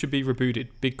Doctor Who should be rebooted?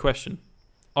 Big question.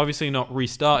 Obviously not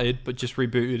restarted, but just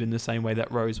rebooted in the same way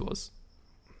that Rose was.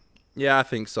 Yeah, I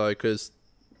think so, because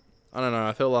I don't know.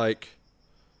 I feel like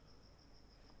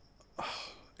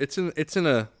it's in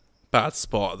a bad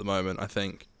spot at the moment, I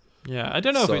think. Yeah, I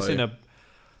don't know if it's in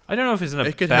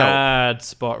a bad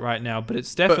spot right now, but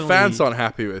it's definitely. But fans aren't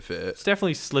happy with it. It's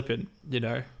definitely slipping, you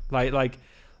know. Like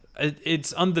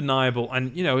it's undeniable,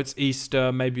 and you know it's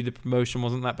Easter. Maybe the promotion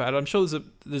wasn't that bad. I'm sure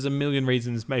there's a million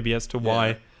reasons maybe as to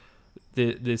why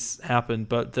this happened,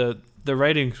 but the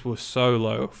ratings were so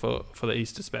low for the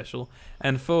Easter special,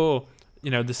 and for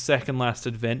the second last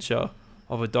adventure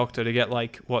of a Doctor to get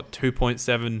like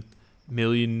 2.7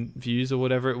 million views or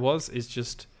whatever it was is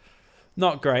just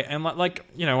not great. And like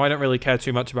I don't really care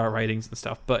too much about ratings and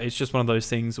stuff, but it's just one of those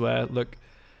things where look,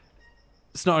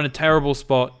 it's not in a terrible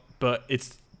spot, but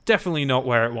it's definitely not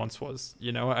where it once was.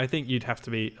 I think you'd have to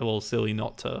be a little silly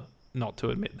not to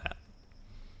admit that.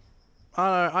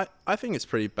 I think it's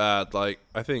pretty bad. Like,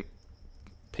 I think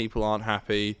people aren't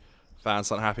happy,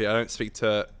 fans aren't happy. I don't speak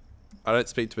to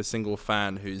a single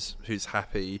fan who's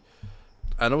happy.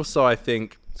 And also, I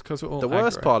think it's 'cause we're all the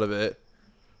worst part of it.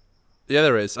 Yeah,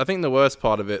 there is. I think the worst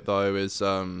part of it though is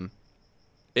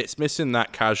it's missing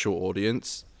that casual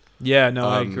audience. Yeah, no,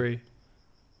 I agree.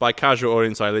 By casual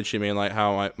audience, I literally mean like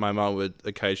how my mum would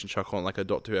occasionally chuck on like a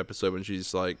Doctor Who episode when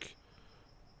she's like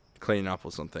cleaning up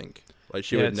or something. Like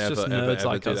she would never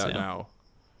ever do that now.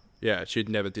 Yeah, she'd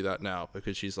never do that now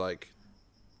because she's like,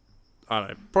 I don't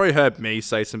know, probably heard me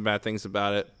say some bad things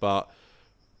about it, but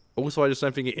also I just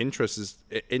don't think it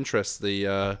interests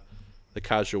the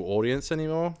casual audience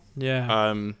anymore.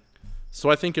 Yeah. So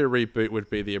I think a reboot would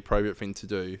be the appropriate thing to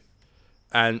do,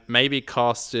 and maybe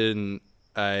cast in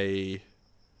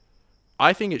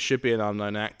I think it should be an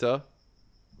unknown actor,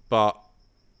 but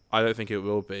I don't think it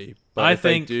will be. But I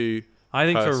think for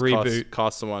a reboot,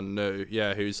 cast someone new,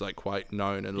 who's like quite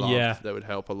known and loved. That would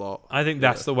help a lot. I think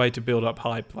that's the way to build up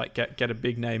hype. Like get a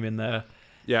big name in there.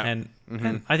 Yeah, and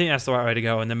I think that's the right way to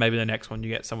go. And then maybe the next one you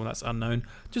get someone that's unknown.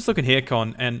 Just looking here,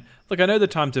 Con, and look, I know the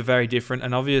times are very different,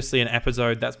 and obviously an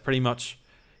episode that's pretty much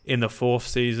in the 4th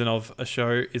season of a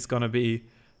show is going to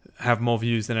have more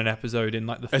views than an episode in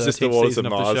like the 13th season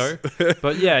of the show.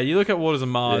 But yeah, you look at Waters of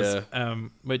Mars,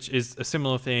 which is a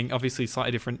similar thing, obviously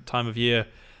slightly different time of year,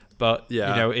 but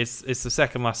it's the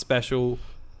second last special,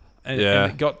 and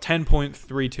it got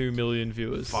 10.32 million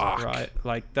viewers. Right,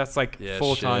 like that's like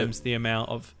 4 times the amount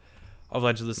of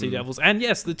Legend of the Sea Devils. And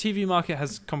yes, the TV market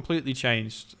has completely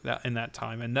changed in that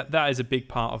time, and that is a big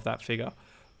part of that figure.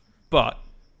 But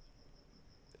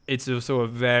it's also a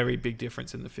very big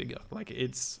difference in the figure. Like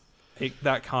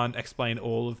that can't explain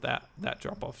all of that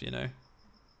drop off.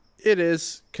 It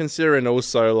is, considering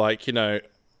also like the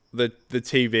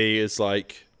TV is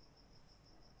like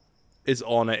is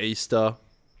on at Easter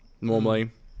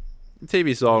normally. The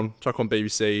TV's on. Chuck on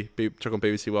BBC. Chuck on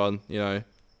BBC One.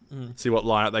 See what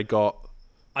lineup they got.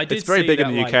 It's very big in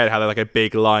the UK how they're like a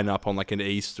big lineup on like an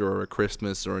Easter or a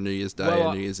Christmas or a New Year's Day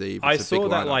or New Year's Eve. I saw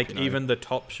that lineup, even the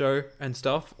top show and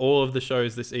stuff, all of the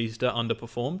shows this Easter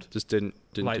underperformed. Just didn't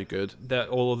do good. That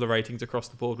all of the ratings across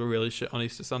the board were really shit on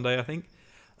Easter Sunday, I think.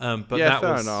 But yeah, that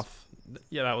fair was, enough.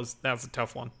 Yeah, that was a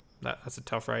tough one. That's a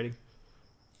tough rating.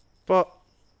 But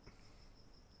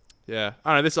yeah, I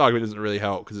don't know. This argument doesn't really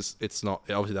help because it's not.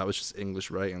 Obviously, that was just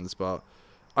English ratings, but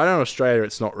I know in Australia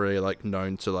it's not really like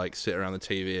known to like sit around the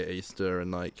TV at Easter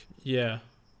and like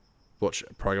watch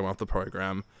program after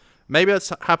program. Maybe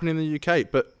that's happening in the UK,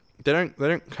 but they don't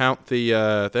count the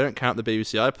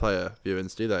BBC iPlayer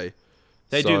viewings, do they?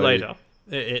 They do later.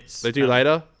 They do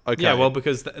later. Okay. Yeah, well,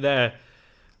 because they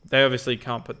obviously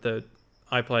can't put the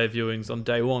iPlayer viewings on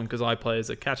day one because iPlayer is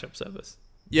a catch-up service.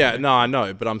 Yeah, no, I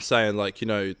know, but I'm saying like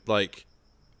like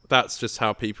that's just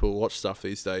how people watch stuff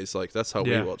these days. Like that's how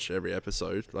we watch every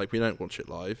episode. Like we don't watch it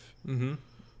live. Mm-hmm.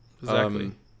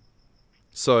 Exactly.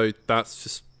 So that's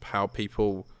just how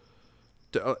people.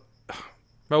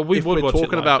 Well, we would watch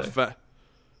talking it live, about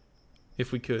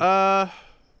if we could.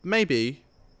 Maybe,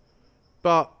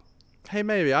 but hey,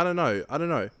 maybe I don't know.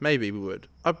 Maybe we would.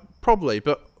 Probably,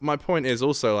 but my point is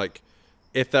also like,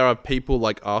 if there are people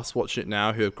like us watching it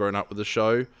now who have grown up with the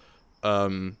show,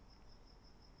 we're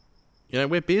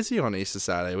busy on Easter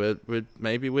Saturday. We're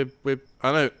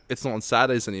I know it's not on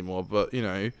Saturdays anymore, but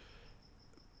I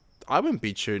wouldn't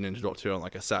be tuning into Doctor Who on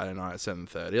like a Saturday night at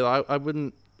 7:30. I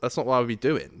wouldn't. That's not what I would be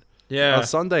doing. Yeah.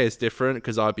 Sunday is different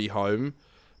because I'd be home,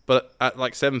 but at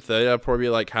like 7:30, I'd probably be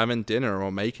like having dinner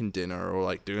or making dinner or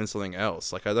like doing something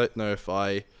else. Like I don't know if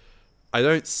I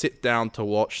don't sit down to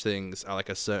watch things at like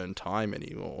a certain time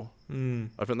anymore.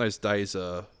 I think those days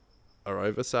are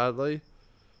over, sadly.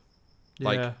 Yeah.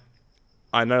 Like,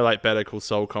 I know like Better Call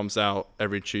Saul comes out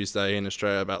every Tuesday in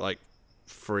Australia about like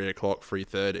 3:00,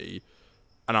 3:30,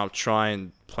 and I'll try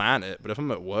and plan it. But if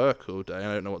I'm at work all day,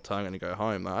 I don't know what time I'm going to go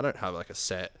home. Like, I don't have like a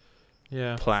set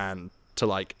plan to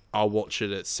like, I'll watch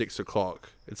it at 6:00.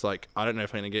 It's like, I don't know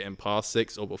if I'm going to get in past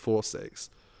 6 or before 6.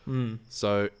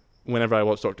 So whenever I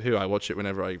watch Doctor Who, I watch it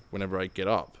whenever I get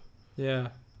up. Yeah.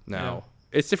 Now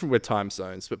it's different with time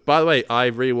zones. But by the way, I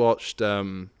finally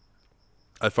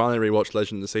rewatched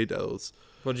Legend of the Sea Devils.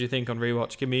 What did you think on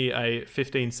rewatch? Give me a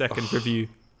 15-second review.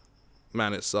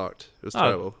 Man, it sucked. It was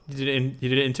terrible. You did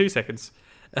it in 2 seconds.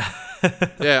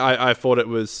 Yeah, I thought it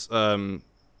was.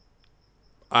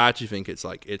 I actually think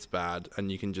it's bad, and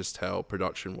you can just tell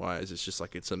production wise, it's just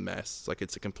like it's a mess. It's like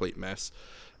it's a complete mess.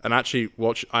 And I actually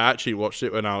watched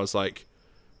it when I was like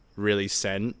really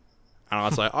sent, and I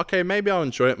was like, okay, maybe I'll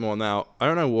enjoy it more now. I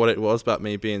don't know what it was about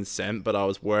me being sent, but I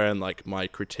was wearing like my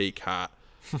critique hat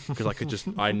because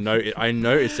I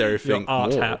noticed everything. Your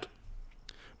art more. hat.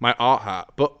 My art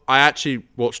hat. But I actually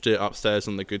watched it upstairs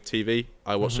on the good TV.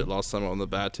 I watched it last time on the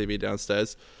bad TV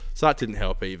downstairs, so that didn't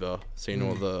help either. Seeing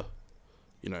all the,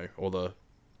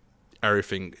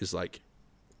 everything is like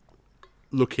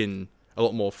looking a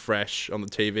lot more fresh on the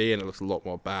TV, and it looks a lot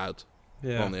more bad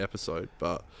on the episode.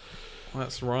 But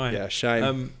that's right. Yeah,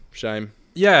 shame. Shame.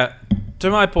 Yeah, to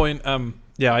my point,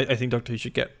 I think Doctor Who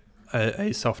should get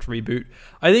a soft reboot.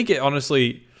 I think it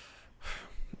honestly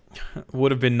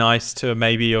would have been nice to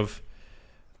maybe have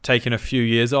taken a few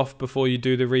years off before you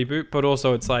do the reboot, but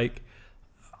also it's like,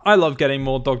 I love getting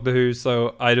more Doctor Who,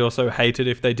 so I'd also hate it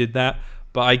if they did that.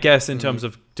 But I guess in terms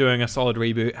of doing a solid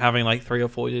reboot, having like 3 or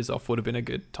 4 years off would have been a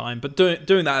good time. But doing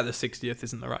that at the 60th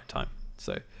isn't the right time.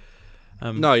 So,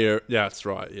 that's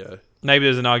right. Yeah, maybe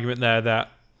there's an argument there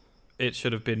that it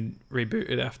should have been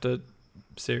rebooted after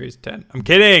Series 10. I'm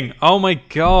kidding. Oh my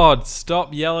God!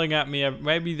 Stop yelling at me.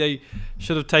 Maybe they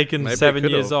should have taken 7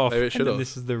 years off. Maybe it should have.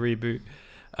 This is the reboot.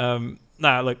 I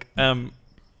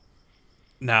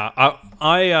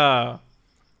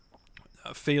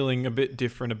feeling a bit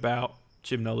different about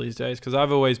Chibnall these days because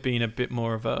I've always been a bit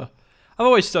more of I've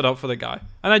always stood up for the guy,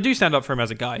 and I do stand up for him as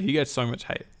a guy. He gets so much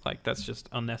hate, like that's just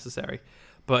unnecessary.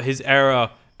 But his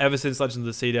era, ever since Legend of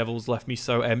the Sea Devils, left me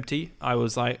so empty. I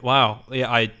was like, wow,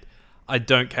 yeah, I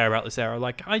don't care about this era.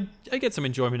 Like I get some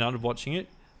enjoyment out of watching it,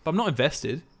 but I'm not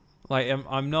invested. Like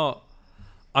I'm not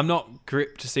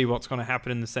gripped to see what's going to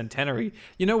happen in the centenary.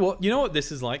 You know what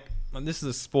this is like? And this is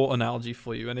a sport analogy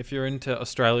for you. And if you're into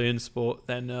Australian sport,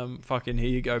 then fucking here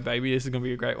you go, baby. This is going to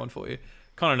be a great one for you.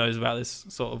 Connor knows about this,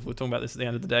 sort of. We're talking about this at the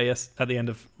end of the day, yes, at the end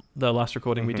of the last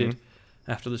recording we did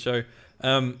after the show.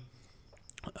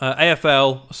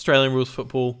 AFL, Australian rules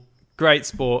football, great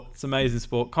sport. It's amazing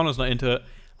sport. Connor's not into it.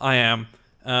 I am.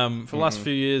 For the last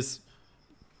few years,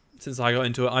 since I got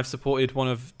into it, I've supported one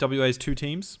of WA's 2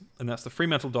 teams, and that's the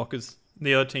Fremantle Dockers.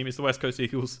 The other team is the West Coast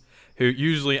Eagles, who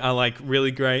usually are like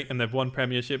really great, and they've won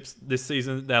premierships. This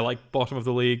season, they're like bottom of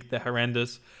the league. They're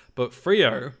horrendous. But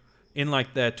Freo, in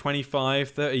like their 25,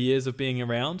 30 years of being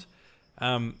around,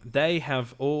 they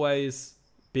have always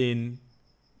been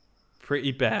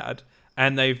pretty bad.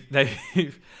 And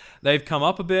they've they've come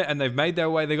up a bit and they've made their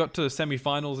way. They got to the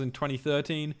semi-finals in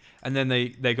 2013, and then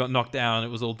they got knocked down. And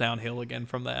it was all downhill again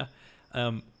from there.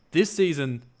 This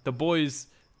season, the boys,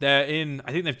 they're in.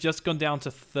 I think they've just gone down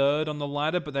to third on the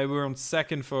ladder, but they were on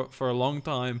second for a long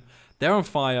time. They're on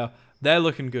fire. They're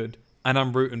looking good, and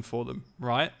I'm rooting for them.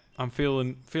 Right? I'm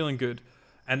feeling good,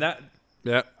 and that.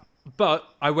 Yeah. But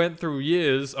I went through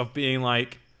years of being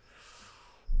like,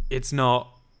 it's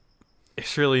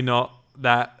really not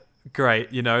that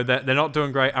great, you know. They're not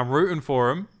doing great. I'm rooting for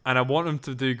them, and I want them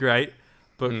to do great,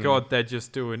 but God, they're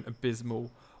just doing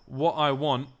abysmal. What I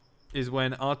want is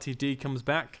when RTD comes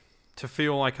back to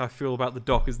feel like I feel about the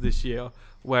Dockers this year,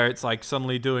 where it's like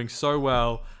suddenly doing so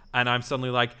well, and I'm suddenly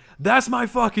like, that's my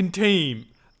fucking team.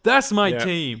 That's my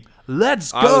team.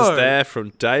 Let's go. I was there from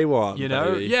day one, you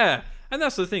know? baby. Yeah. And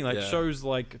that's the thing, like shows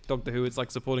like Doctor Who, it's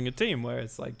like supporting a team where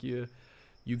it's like you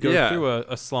go through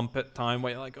a slump at time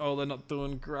where you're like, oh, they're not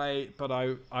doing great, but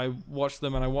I watch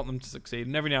them and I want them to succeed.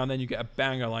 And every now and then you get a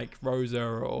banger like Rosa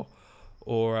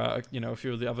or a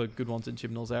few of the other good ones in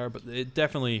Chibnall's era, but I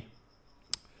definitely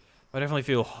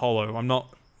feel hollow. I'm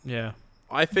not,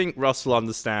 I think Russell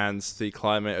understands the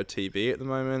climate of TV at the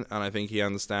moment, and I think he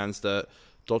understands that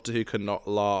Doctor Who could not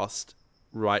last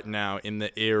right now in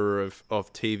the era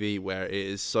of TV where it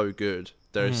is so good.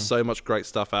 There is so much great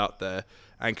stuff out there,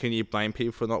 and can you blame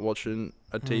people for not watching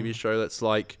a TV show that's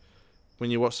like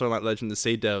when you watch something like Legend of the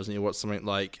Sea Devils and you watch something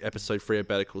like episode 3 of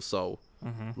Better Call Saul,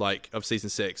 like of season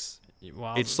 6.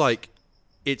 Wow. It's like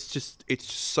it's just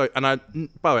so. And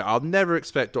by the way, I'll never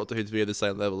expect Doctor Who to be at the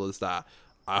same level as that.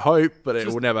 I hope, but it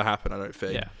will never happen. I don't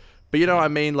think. Yeah. But you know what I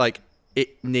mean? Like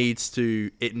it needs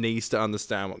to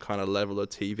understand what kind of level of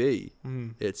TV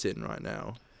it's in right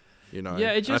now. You know.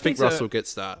 Yeah. It just I think Russell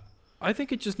gets that. I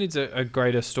think it just needs a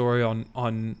greater story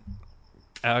on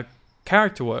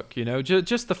character work, you know,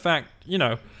 just the fact, you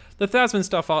know, the Thasman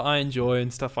stuff I enjoy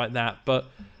and stuff like that, but,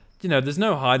 you know, there's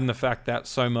no hiding the fact that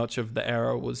so much of the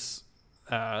era was,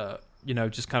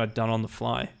 just kind of done on the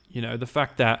fly. You know, the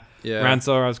fact that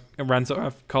Ranzor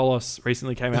Kolos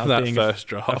recently came out being a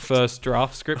first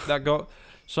draft script that got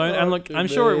shown. And look, I'm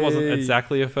sure it wasn't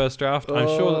exactly a first draft. I'm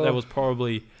sure that there was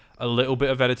probably a little bit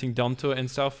of editing done to it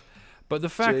and stuff. But the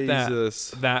fact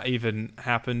that even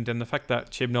happened, and the fact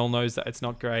that Chibnall knows that it's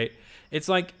not great, it's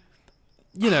like,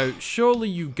 you know, surely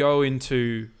you go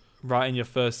into writing your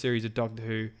first series of Doctor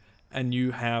Who and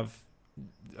you have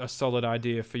a solid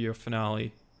idea for your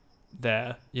finale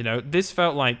there. You know, this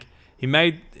felt like he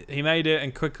made it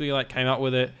and quickly like came up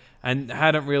with it and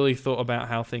hadn't really thought about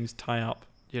how things tie up.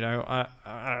 You know, I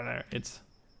don't know.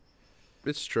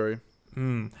 It's true.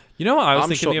 You know what I was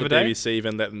thinking the other day? BBC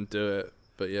even let them do it.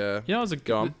 But yeah, you know,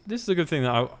 this is a good thing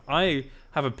that I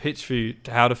have a pitch for you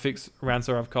to how to fix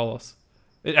Ranzor Kolos.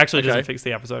 It actually doesn't fix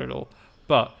the episode at all,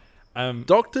 but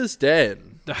Doctor's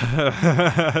Den.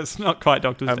 It's not quite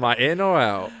Doctor's Den. Am I in or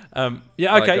out? All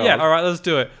right, let's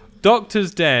do it.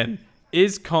 Doctor's Den.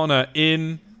 Is Connor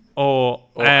in or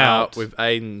out with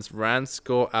Aiden's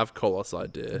Ranzor Kolos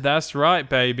idea? That's right,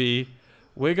 baby.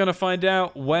 We're gonna find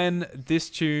out when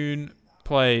this tune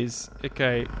plays.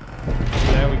 Okay.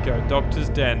 There we go. Doctor's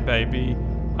Den, baby.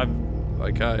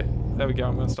 Okay. There we go.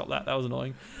 I'm going to stop that. That was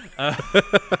annoying.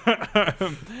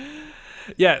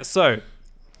 So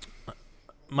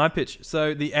my pitch.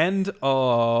 So the end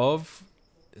of...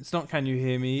 It's not Can You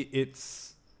Hear Me?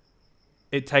 It's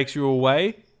It Takes You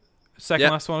Away.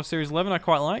 Second last one of Series 11 I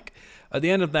quite like. At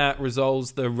the end of that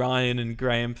resolves the Ryan and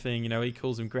Graham thing. You know, he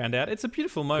calls him Grandad. It's a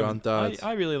beautiful moment.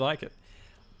 I really like it.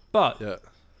 But... Yeah.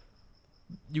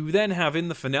 You then have in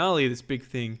the finale this big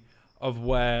thing of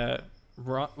where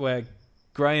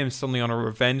Graham's suddenly on a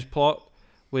revenge plot,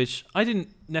 which I didn't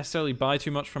necessarily buy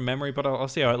too much from memory, but I'll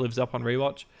see how it lives up on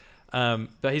rewatch.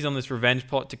 But he's on this revenge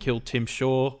plot to kill Tim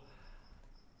Shaw.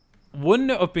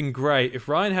 Wouldn't it have been great if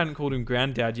Ryan hadn't called him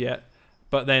Granddad yet,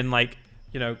 but then, like,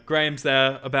 you know, Graham's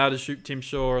there about to shoot Tim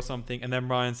Shaw or something, and then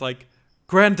Ryan's like,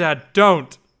 Granddad,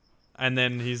 don't! And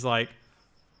then he's like,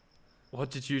 what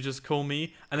did you just call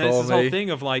me? And then it's this whole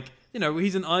thing of like, you know,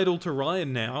 he's an idol to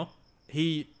Ryan now.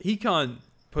 He can't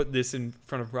put this in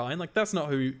front of Ryan. Like, that's not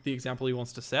the example he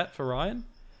wants to set for Ryan.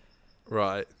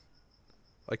 Right.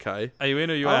 Okay. Are you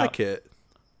in or are you out? I like it.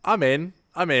 I'm in.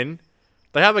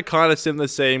 They have a kind of similar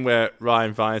scene where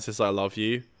Ryan Vine says, I love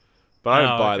you. But I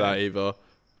don't buy that either.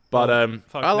 But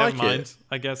I like it.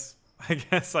 I guess I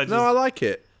just... No, I like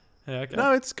it. Yeah, okay.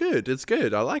 No, it's good. It's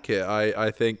good. I like it.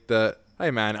 I think that... Hey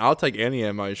man, I'll take any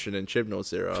emotion in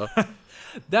Chibnall's era.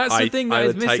 That's the thing that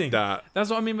is missing. Take that.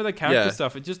 That's what I mean by the character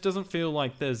stuff. It just doesn't feel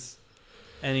like there's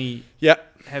any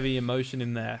heavy emotion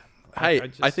in there.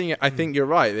 Hey, I think you're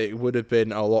right. It would have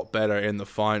been a lot better in the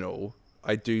final,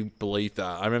 I do believe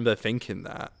that. I remember thinking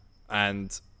that,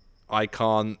 and I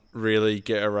can't really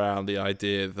get around the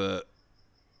idea that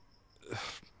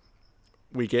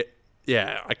we get.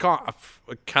 Yeah, I can't.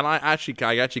 I actually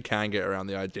can get around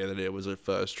the idea that it was a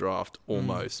first draft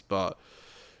almost, but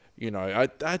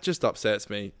that just upsets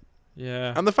me.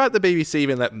 Yeah, and the fact that BBC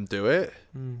even let them do it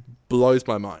blows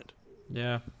my mind.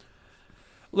 Yeah.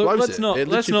 Look, let's not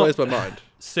blows my mind.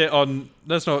 Sit on.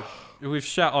 Let's not. We've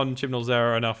shat on Chibnall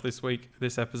Zero enough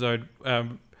this episode.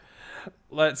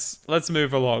 Let's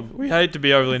move along. We hate to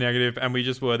be overly negative, and we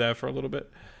just were there for a little bit.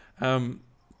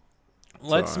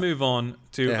 Let's move on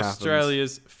to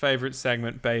Australia's favourite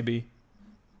segment, baby.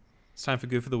 It's time for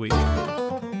Goof of the Week.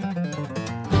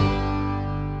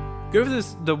 Goof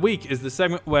of the Week is the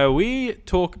segment where we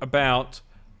talk about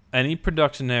any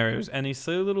production errors, any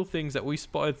silly little things that we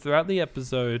spotted throughout the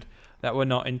episode that were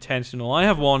not intentional. I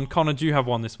have one. Connor, do you have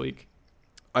one this week?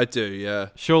 I do, yeah.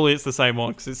 Surely it's the same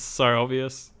one because it's so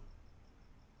obvious.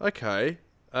 Okay.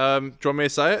 Do you want me to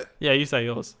say it? Yeah, you say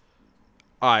yours.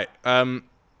 Alright.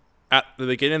 At the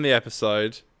beginning of the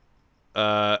episode,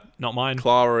 not mine.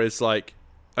 Clara is like,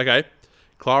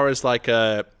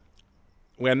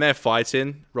 when they're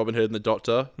fighting, Robin Hood and the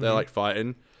Doctor, they're like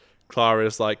fighting. Clara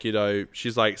is like,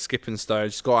 she's like skipping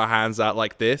stones. She's got her hands out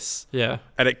like this. Yeah.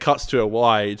 And it cuts to her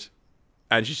wide,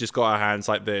 and she's just got her hands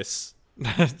like this,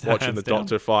 watching the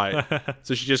Doctor fight.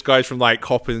 So she just goes from like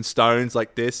hopping stones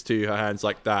like this to her hands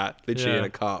like that, literally in a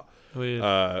cut. Weird.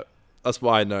 That's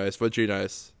what I noticed. What do you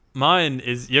notice? Mine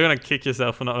is, you're going to kick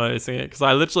yourself for not noticing it, because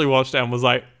I literally watched it and was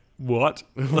like, what?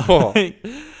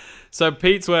 So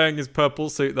Pete's wearing his purple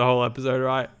suit the whole episode,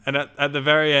 right? And at the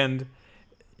very end,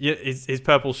 his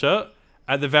purple shirt.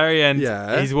 At the very end,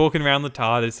 he's walking around the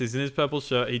TARDIS. He's in his purple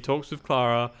shirt. He talks with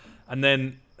Clara, and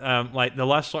then like the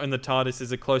last shot in the TARDIS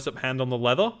is a close-up hand on the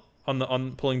leather,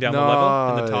 on pulling down the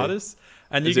lever in the TARDIS,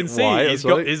 and you can see he's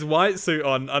got his white suit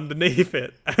on underneath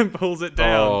it and pulls it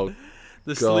down.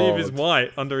 The sleeve is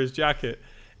white under his jacket.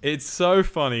 It's so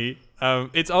funny.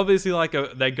 It's obviously like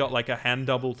they got like a hand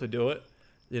double to do it.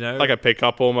 Like a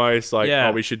pickup almost,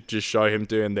 like, we should just show him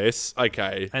doing this.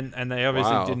 Okay. And they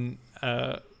obviously didn't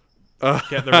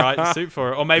get the right suit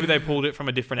for it. Or maybe they pulled it from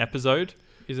a different episode,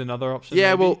 is another option.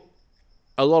 Yeah, maybe. Well,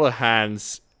 a lot of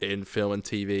hands in film and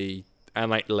TV, and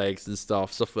like legs and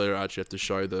stuff that you actually have to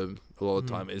show them a lot of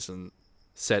the time isn't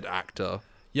said actor.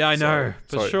 Yeah, I know.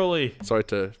 But surely... Sorry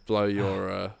to blow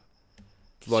your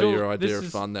your idea of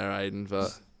fun there, Aiden,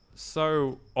 but...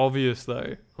 So obvious,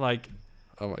 though. Like...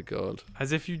 Oh my god.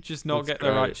 As if you just not get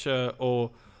the right shirt, or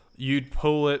you'd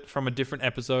pull it from a different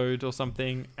episode or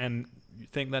something and you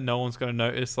think that no one's going to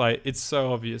notice. Like, it's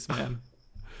so obvious, man.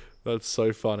 That's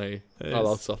so funny. I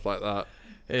love stuff like that.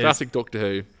 Classic Doctor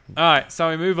Who. Alright, so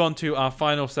we move on to our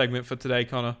final segment for today,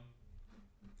 Connor.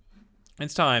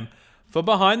 It's time for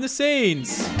Behind the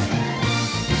Scenes.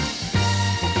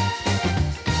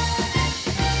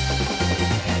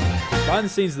 Behind the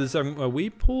scenes of the segment where we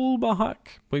pull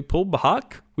back the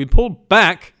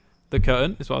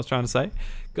curtain, is what I was trying to say.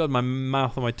 God, my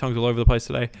mouth and my tongue's all over the place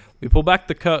today. We pull back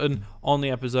the curtain on the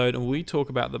episode and we talk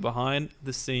about the behind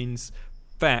the scenes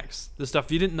facts, the stuff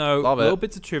you didn't know, little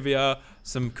bits of trivia,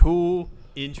 some cool,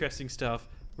 interesting stuff,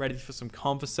 ready for some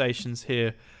conversations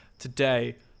here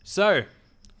today. So,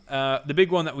 the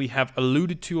big one that we have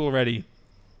alluded to already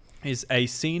is a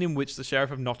scene in which the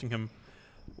Sheriff of Nottingham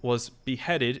was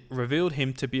beheaded, revealed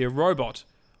him to be a robot,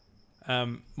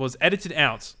 was edited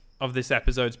out of this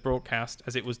episode's broadcast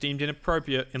as it was deemed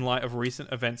inappropriate in light of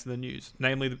recent events in the news,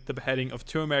 namely the beheading of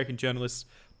 2 American journalists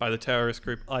by the terrorist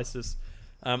group ISIS.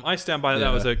 I stand by that.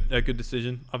 That was a good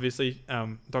decision. Obviously,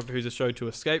 Doctor Who's a show to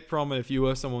escape from, and if you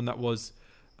were someone that was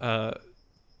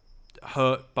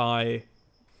hurt by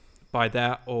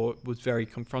that or was very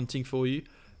confronting for you,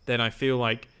 then I feel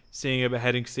like seeing a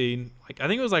beheading scene, like I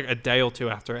think it was like a day or two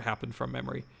after it happened from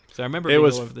memory. So I remember it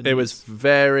was all over the news. It was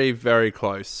very, very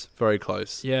close. Very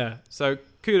close. Yeah. So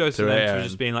kudos to them for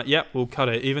just being like, yep, we'll cut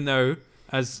it. Even though,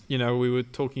 as you know, we were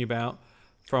talking about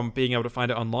from being able to find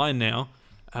it online now,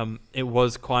 it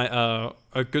was quite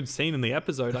a good scene in the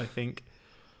episode, I think.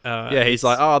 He's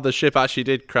like, the ship actually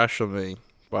did crash on me.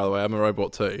 By the way, I'm a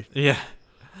robot too. Yeah.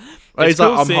 He's cool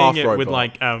like, I'm seeing half it robot. with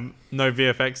like no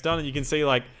VFX done, and you can see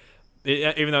like,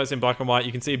 even though it's in black and white,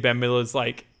 you can see Ben Miller's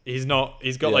like he's got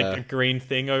like a green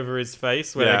thing over his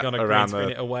face where they're gonna green screen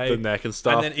it away, the neck and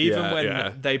stuff. And then even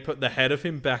when they put the head of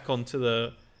him back onto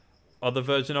the other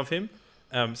version of him,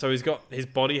 so his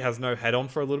body has no head on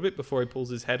for a little bit before he pulls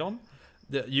his head on.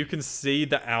 You can see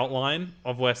the outline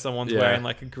of where someone's wearing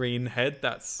like a green head.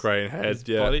 That's green head. his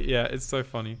body. Yeah, it's so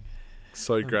funny.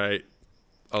 So great.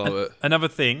 I love it. Another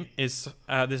thing is,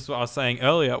 this is what I was saying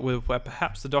earlier, where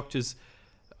perhaps the Doctor's...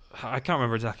 I can't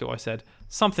remember exactly what I said.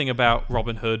 Something about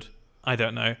Robin Hood. I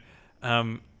don't know.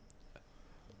 In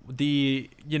the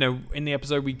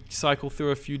episode, we cycle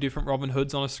through a few different Robin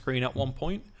Hoods on a screen at one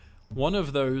point. One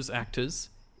of those actors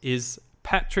is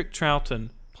Patrick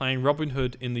Troughton, playing Robin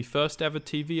Hood in the first ever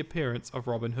TV appearance of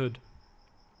Robin Hood.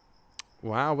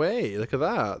 Wow, wait, look at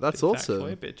that. That's awesome.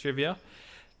 A bit trivia.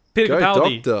 Peter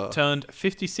Capaldi turned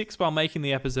 56 while making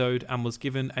the episode and was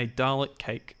given a Dalek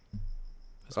cake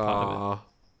as part of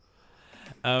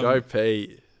it. Go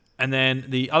Pete. And then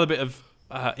the other bit of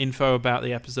info about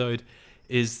the episode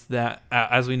is that,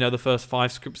 as we know, the first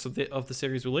 5 scripts of the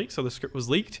series were leaked, so the script was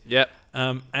leaked. Yep.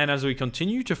 And as we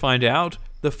continue to find out,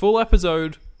 the full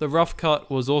episode, the rough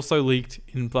cut, was also leaked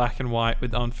in black and white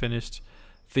with unfinished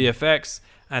VFX,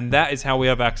 and that is how we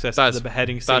have access to the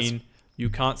beheading scene. You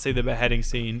can't see the beheading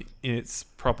scene in its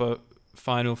proper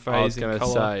final phase in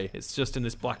color. It's just in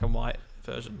this black and white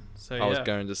version. So I was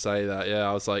going to say that. Yeah,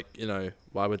 I was like,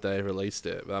 why would they have released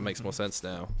it? But that makes more sense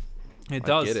now. It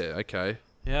does. I get it. Okay.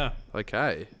 Yeah.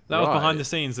 Okay. That was behind the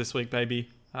scenes this week, baby.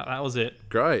 That was it.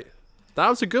 Great. That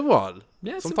was a good one.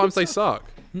 Yeah, sometimes they suck.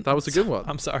 That was a good one.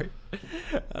 I'm sorry.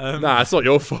 Nah, it's not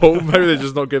your fault. Maybe they're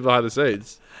just not good behind the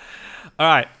scenes. All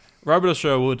right. Robert of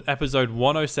Sherwood, episode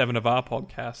 107 of our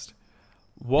podcast.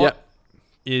 What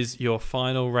is your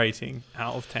final rating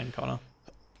out of 10, Connor?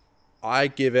 I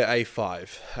give it a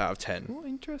 5 out of 10. Oh,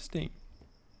 interesting.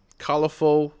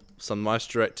 Colourful, some nice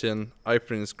directing,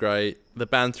 opening's great, the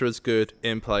banter is good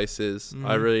in places.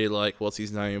 I really like what's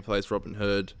his name who plays Robin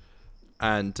Hood,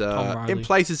 and in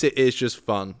places it is just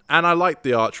fun. And I like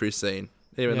the archery scene,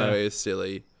 even though it is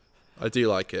silly. I do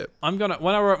like it. When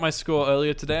I wrote my score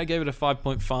earlier today, I gave it a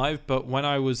 5.5, but when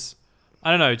I was,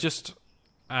 just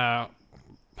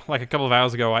like a couple of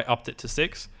hours ago, I upped it to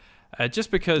 6,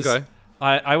 just because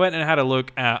I went and had a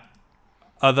look at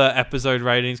other episode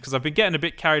ratings, because I've been getting a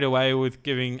bit carried away with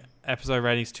giving episode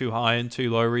ratings too high and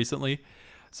too low recently.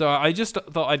 So I just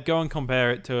thought I'd go and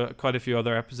compare it to quite a few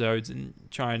other episodes and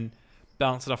try and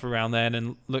bounce it off around there.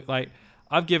 And look, like,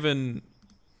 I've given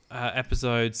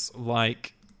episodes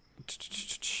like...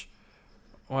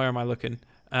 Where am I looking?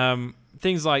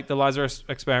 Things like the Lazarus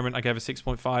Experiment, I gave a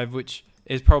 6.5, which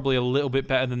is probably a little bit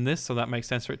better than this, so that makes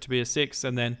sense for it to be a 6.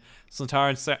 And then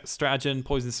Sontaran Stratagem,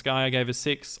 Poison Sky, I gave a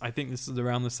 6. I think this is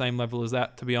around the same level as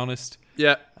that, to be honest.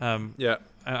 Yeah.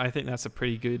 I think that's a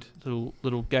pretty good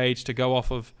little gauge to go off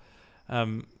of.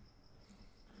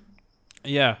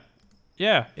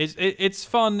 It's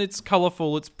fun, it's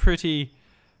colourful, it's pretty.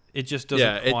 It just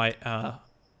doesn't quite.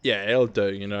 It'll do.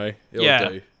 It'll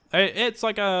do. It's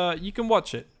like you can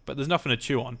watch it, but there's nothing to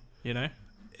chew on.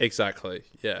 Exactly.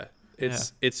 Yeah.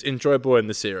 It's enjoyable in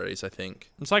the series, I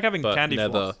think. It's like having candy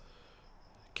floss.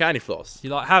 Candy floss. You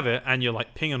like have it and you're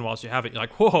like pinging whilst you have it. You're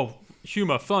like, whoa,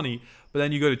 humor, funny. But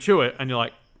then you go to chew it and you're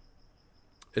like,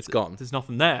 it's gone. There's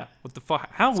nothing there. What the fuck?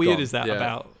 How weird is that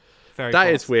about fairy floss?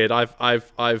 That is weird. I've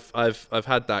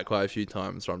had that quite a few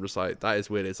times where I'm just like, that is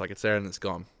weird. It's like it's there and it's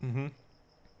gone. Mm-hmm.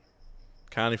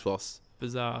 Candy floss.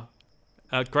 Bizarre.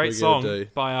 Great song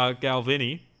by our gal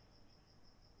Vinny.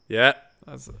 Yeah.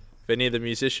 Vinny the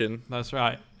musician. That's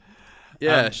right.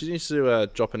 Yeah, she needs to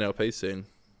drop an LP soon.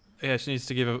 Yeah, she needs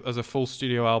to give us a full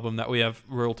studio album that we have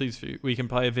royalties for. We can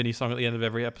play a Vinny song at the end of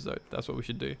every episode. That's what we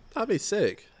should do. That'd be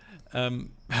sick. Okay.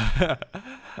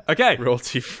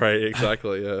 Royalty free,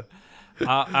 exactly, yeah.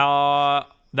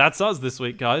 That's us this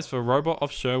week, guys, for Robot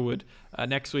of Sherwood.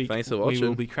 Next week, thanks for watching. We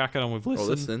will be cracking on with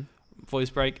Listen. Voice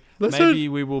break. Listen. Maybe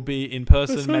we will be in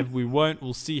person. Listen. Maybe we won't.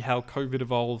 We'll see how COVID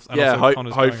evolves. And also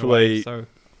Connor's hopefully. Going away, so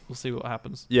we'll see what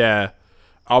happens. Yeah,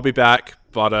 I'll be back,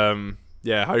 but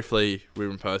hopefully we're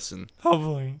in person.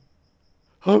 Hopefully.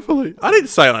 I didn't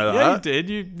say it like that. Yeah,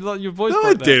 you did. Your voice. No,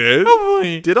 I didn't.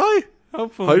 Hopefully. Did I?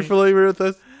 Hopefully we're in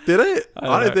person. Did it?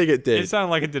 I don't think it did. It sounded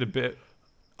like it did a bit.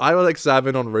 I will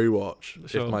examine on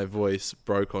rewatch if my voice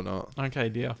broke or not. Okay,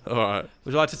 dear. All right.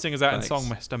 Would you like to sing us out in song,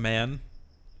 Mr. Man?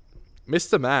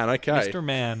 Mr. Man, okay. Mr.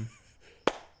 Man.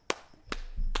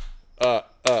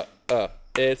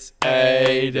 It's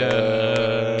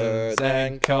Aiden's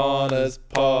and Connor's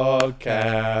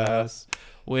podcast.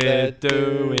 We're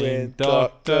doing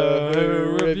Doctor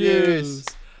Who reviews.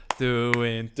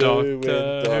 Doing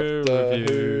Doctor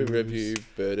Who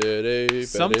reviews.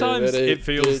 Sometimes it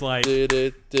feels like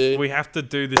we have to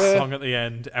do this song at the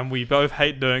end, and we both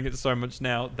hate doing it so much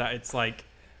now that it's like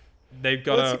they've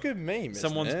got That's a good meme.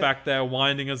 Someone's back there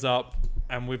winding us up,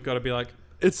 and we've got to be like,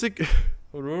 it's a good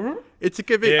meme. I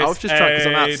was just trying because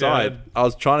I'm outside. I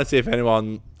was trying to see if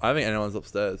anyone. I don't think anyone's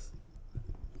upstairs.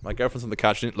 My girlfriend's on the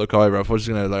couch. Didn't look over. I was just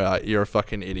gonna like, you're a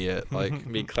fucking idiot. Like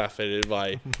me clapping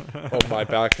on my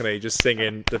balcony, just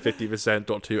singing the 50%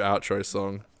 .2 outro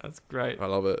song. That's great. I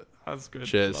love it. That's good.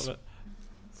 Cheers. Love it.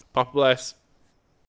 Papa bless.